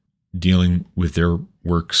instance, dealing with their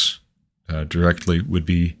works directly would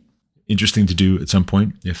be interesting to do at some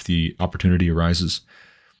point if the opportunity arises.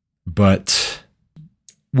 But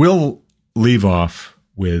we'll leave off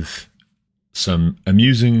with some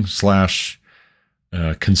amusing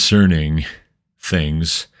 / concerning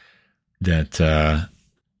things that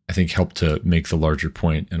I think help to make the larger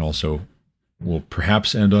point, and also will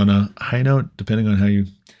perhaps end on a high note, depending on how you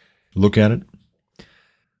look at it.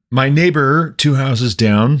 My neighbor 2 houses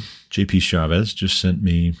down, JP Chavez, just sent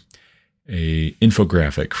me a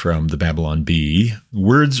infographic from the Babylon Bee,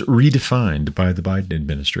 words redefined by the Biden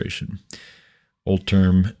administration. Old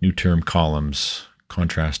term, new term columns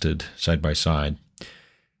contrasted side by side.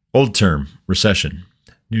 Old term, recession.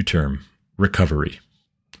 New term, recovery.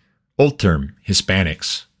 Old term,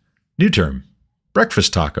 Hispanics. New term,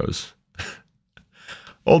 breakfast tacos.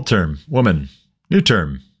 Old term, woman. New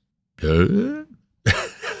term,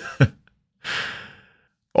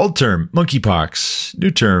 old term, monkeypox. New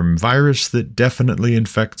term, virus that definitely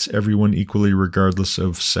infects everyone equally regardless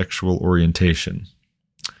of sexual orientation.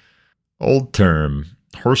 Old term,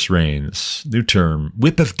 horse reins. New term,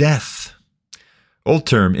 whip of death. Old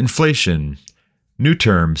term, inflation. New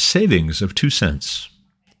term, savings of 2 cents.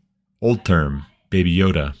 Old term, Baby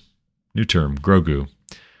Yoda. New term, Grogu.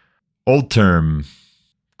 Old term,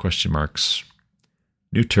 question marks.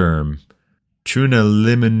 New term,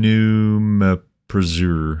 Trunaliminum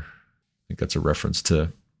Presur. I think that's a reference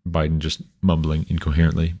to Biden just mumbling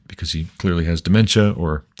incoherently because he clearly has dementia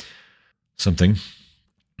or something.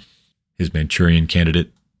 His Manchurian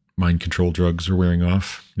candidate mind control drugs are wearing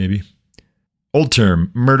off, maybe. Old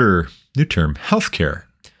term, murder. New term, healthcare.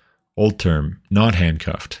 Old term, not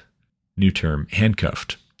handcuffed. New term,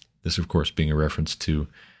 handcuffed. This, of course, being a reference to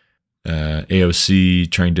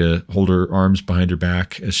AOC trying to hold her arms behind her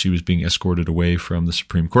back as she was being escorted away from the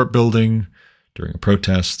Supreme Court building during a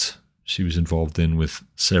protest she was involved in with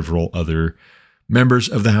several other members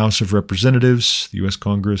of the House of Representatives, the U.S.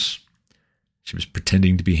 Congress. She was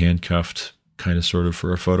pretending to be handcuffed, kind of sort of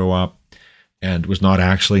for a photo op, and was not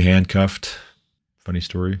actually handcuffed. Funny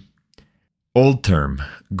story. Old term,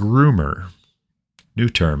 groomer. New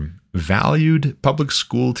term, valued public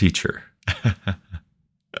school teacher.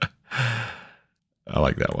 I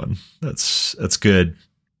like that one. That's good.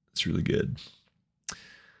 It's really good.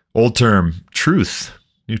 Old term, truth.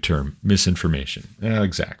 New term, misinformation.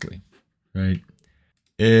 Exactly. Right?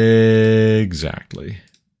 Exactly.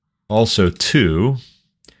 Also, too,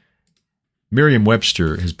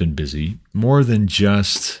 Merriam-Webster has been busy more than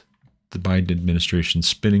just the Biden administration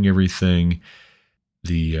spinning everything.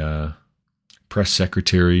 The press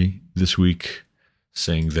secretary this week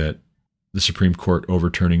saying that the Supreme Court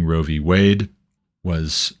overturning Roe v. Wade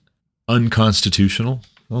was unconstitutional.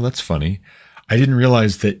 Well, that's funny. I didn't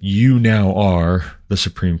realize that you now are the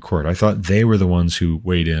Supreme Court. I thought they were the ones who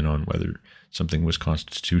weighed in on whether something was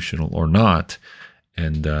constitutional or not.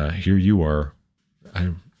 And here you are.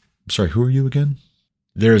 I'm sorry, who are you again?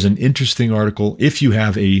 There's an interesting article, if you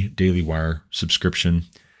have a Daily Wire subscription,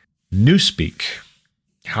 Newspeak,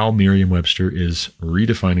 How Merriam-Webster is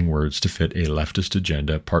Redefining Words to Fit a Leftist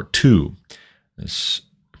Agenda, Part 2. This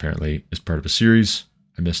apparently is part of a series.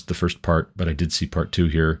 I missed the first part, but I did see part 2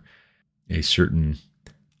 here. A certain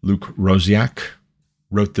Luke Rosiak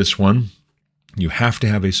wrote this one. You have to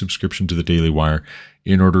have a subscription to the Daily Wire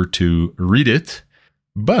in order to read it,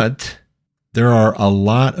 but there are a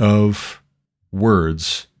lot of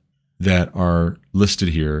words that are listed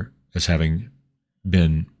here as having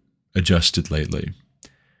been adjusted lately.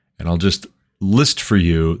 And I'll just list for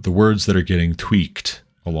you the words that are getting tweaked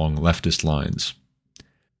along leftist lines.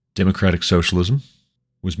 Democratic socialism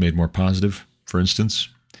was made more positive, for instance.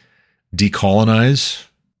 Decolonize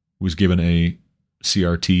was given a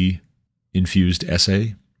CRT-infused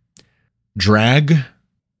essay. Drag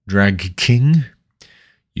king.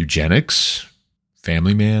 Eugenics,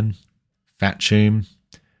 family man, fat shame.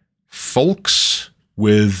 Folks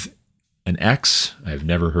with an X. I've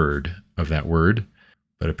never heard of that word,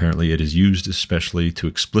 but apparently it is used especially to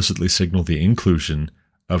explicitly signal the inclusion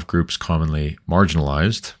of groups commonly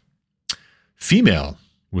marginalized. Female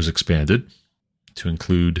was expanded to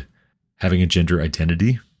include having a gender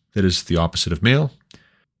identity that is the opposite of male.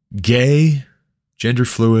 Gay, gender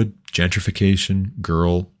fluid, gentrification,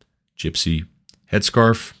 girl, gypsy,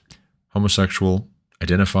 headscarf, homosexual,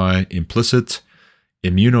 identify, implicit,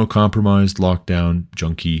 immunocompromised, lockdown,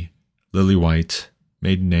 junkie, lily white,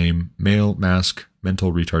 maiden name, male, mask,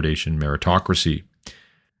 mental retardation, meritocracy.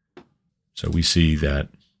 So we see that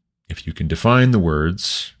if you can define the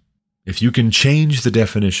words, if you can change the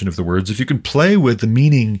definition of the words, if you can play with the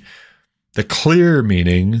meaning, the clear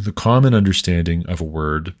meaning, the common understanding of a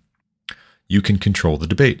word, you can control the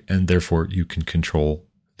debate, and therefore you can control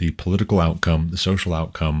the political outcome, the social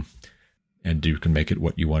outcome, and you can make it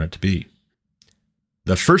what you want it to be.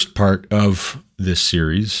 The first part of this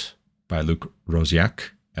series by Luke Rosiak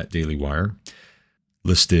at Daily Wire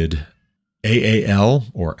listed AAL,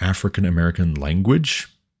 or African American language,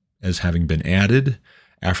 as having been added.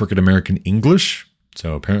 African American English,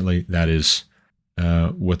 so apparently that is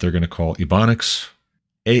what they're going to call Ebonics.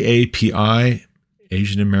 AAPI,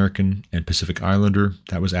 Asian American and Pacific Islander,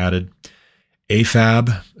 that was added.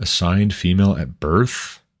 AFAB, assigned female at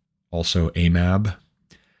birth, also AMAB.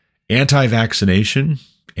 Anti-vaccination,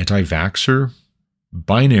 anti-vaxxer.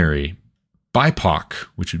 Binary, BIPOC,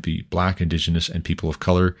 which would be Black, Indigenous, and people of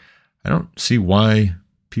color. I don't see why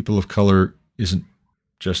people of color isn't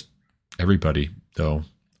just everybody, though.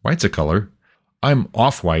 White's a color. I'm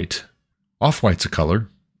off-white. Off-white's a color.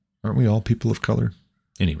 Aren't we all people of color?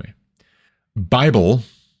 Anyway. Bible,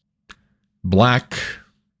 Black,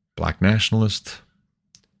 Black nationalist,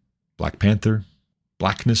 Black Panther,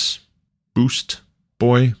 Blackness, Boost,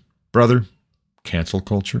 Boy, Brother, Cancel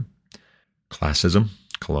culture, Classism,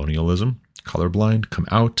 Colonialism, Colorblind, Come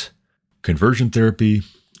out, Conversion therapy,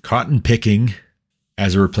 Cotton picking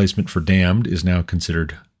as a replacement for damned is now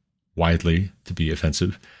considered widely to be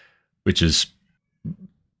offensive, which is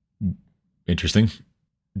interesting.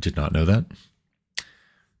 Did not know that.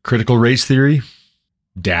 Critical race theory,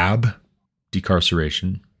 DAB,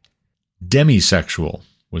 decarceration. Demisexual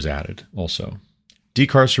was added also.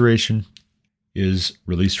 Decarceration is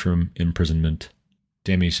released from imprisonment.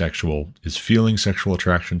 Demisexual is feeling sexual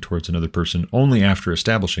attraction towards another person only after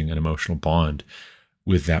establishing an emotional bond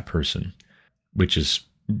with that person, which is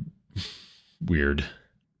weird.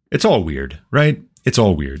 It's all weird, right? It's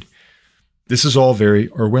all weird. This is all very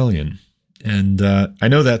Orwellian. And I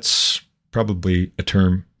know that's probably a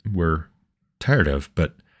term we're tired of,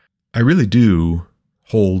 but I really do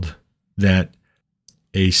hold that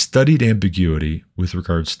a studied ambiguity with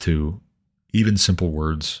regards to even simple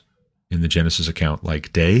words in the Genesis account,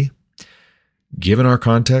 like day, given our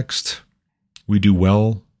context, we do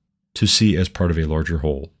well to see as part of a larger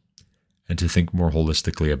whole and to think more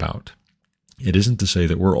holistically about. It isn't to say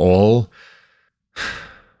that we're all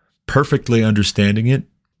perfectly understanding it,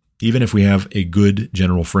 even if we have a good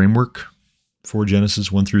general framework for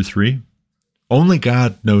Genesis 1 through 3. Only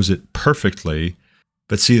God knows it perfectly.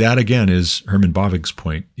 But see, that again is Herman Bavinck's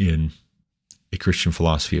point in A Christian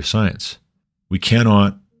Philosophy of Science. We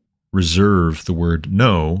cannot reserve the word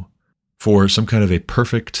know for some kind of a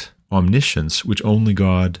perfect omniscience which only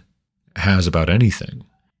God has about anything.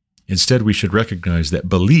 Instead, we should recognize that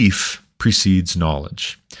belief precedes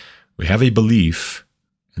knowledge. We have a belief,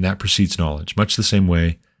 and that precedes knowledge, much the same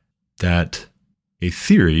way that a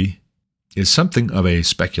theory is something of a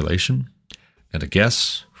speculation and a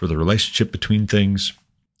guess for the relationship between things,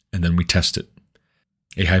 and then we test it.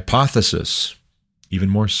 A hypothesis, even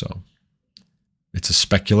more so. It's a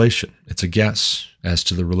speculation. It's a guess as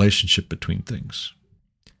to the relationship between things.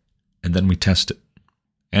 And then we test it.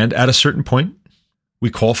 And at a certain point, we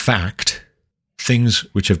call fact things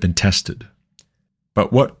which have been tested.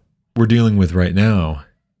 But what we're dealing with right now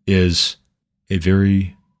is a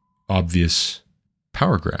very obvious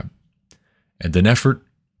power grab and an effort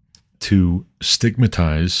to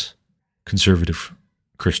stigmatize conservative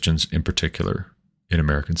Christians in particular in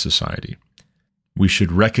American society. We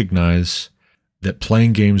should recognize that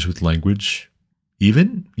playing games with language,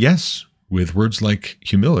 even, yes, with words like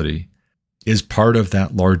humility, is part of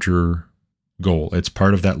that larger goal. It's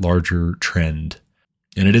part of that larger trend.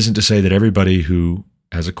 And it isn't to say that everybody who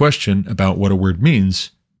has a question about what a word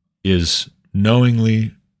means is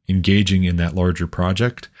knowingly engaging in that larger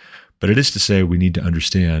project, but it is to say we need to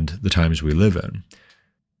understand the times we live in.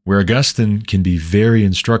 Where Augustine can be very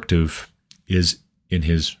instructive is in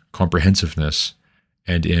his comprehensiveness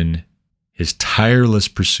and in his tireless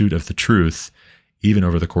pursuit of the truth, even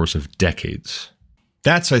over the course of decades.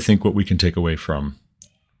 That's, I think, what we can take away from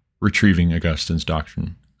retrieving Augustine's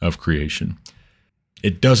doctrine of creation.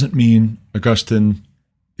 It doesn't mean Augustine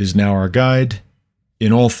is now our guide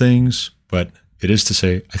in all things, but it is to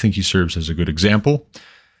say, I think he serves as a good example.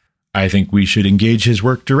 I think we should engage his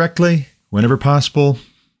work directly whenever possible,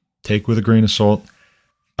 take with a grain of salt.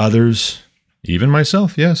 Others, even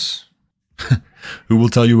myself, yes, who will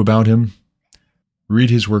tell you about him, read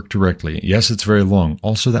his work directly. Yes, it's very long.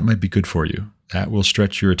 Also, that might be good for you. That will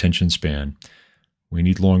stretch your attention span. We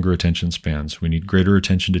need longer attention spans. We need greater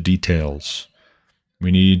attention to details. We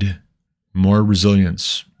need more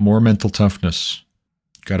resilience, more mental toughness.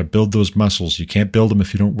 Got to build those muscles. You can't build them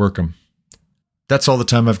if you don't work them. That's all the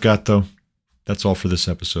time I've got, though. That's all for this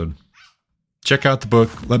episode. Check out the book.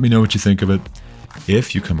 Let me know what you think of it.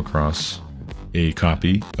 If you come across a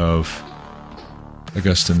copy of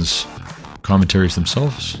Augustine's commentaries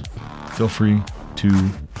themselves, feel free to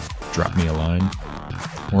drop me a line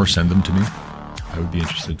or send them to me. I would be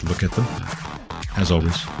interested to look at them. As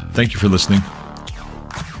always, thank you for listening.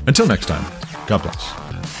 Until next time, God bless.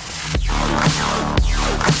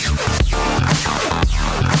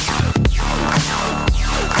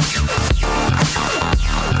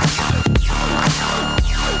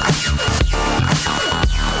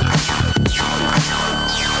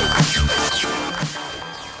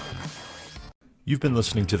 You've been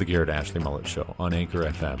listening to The Garrett Ashley Mullet Show on Anchor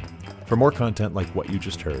FM. For more content like what you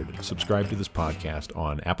just heard, subscribe to this podcast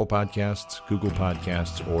on Apple Podcasts, Google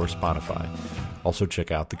Podcasts, or Spotify. Also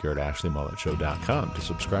check out thegarrettashleymulletshow.com to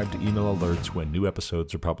subscribe to email alerts when new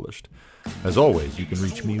episodes are published. As always, you can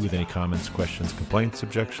reach me with any comments, questions, complaints,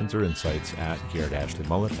 objections, or insights at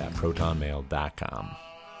garrettashleyMullet@protonmail.com.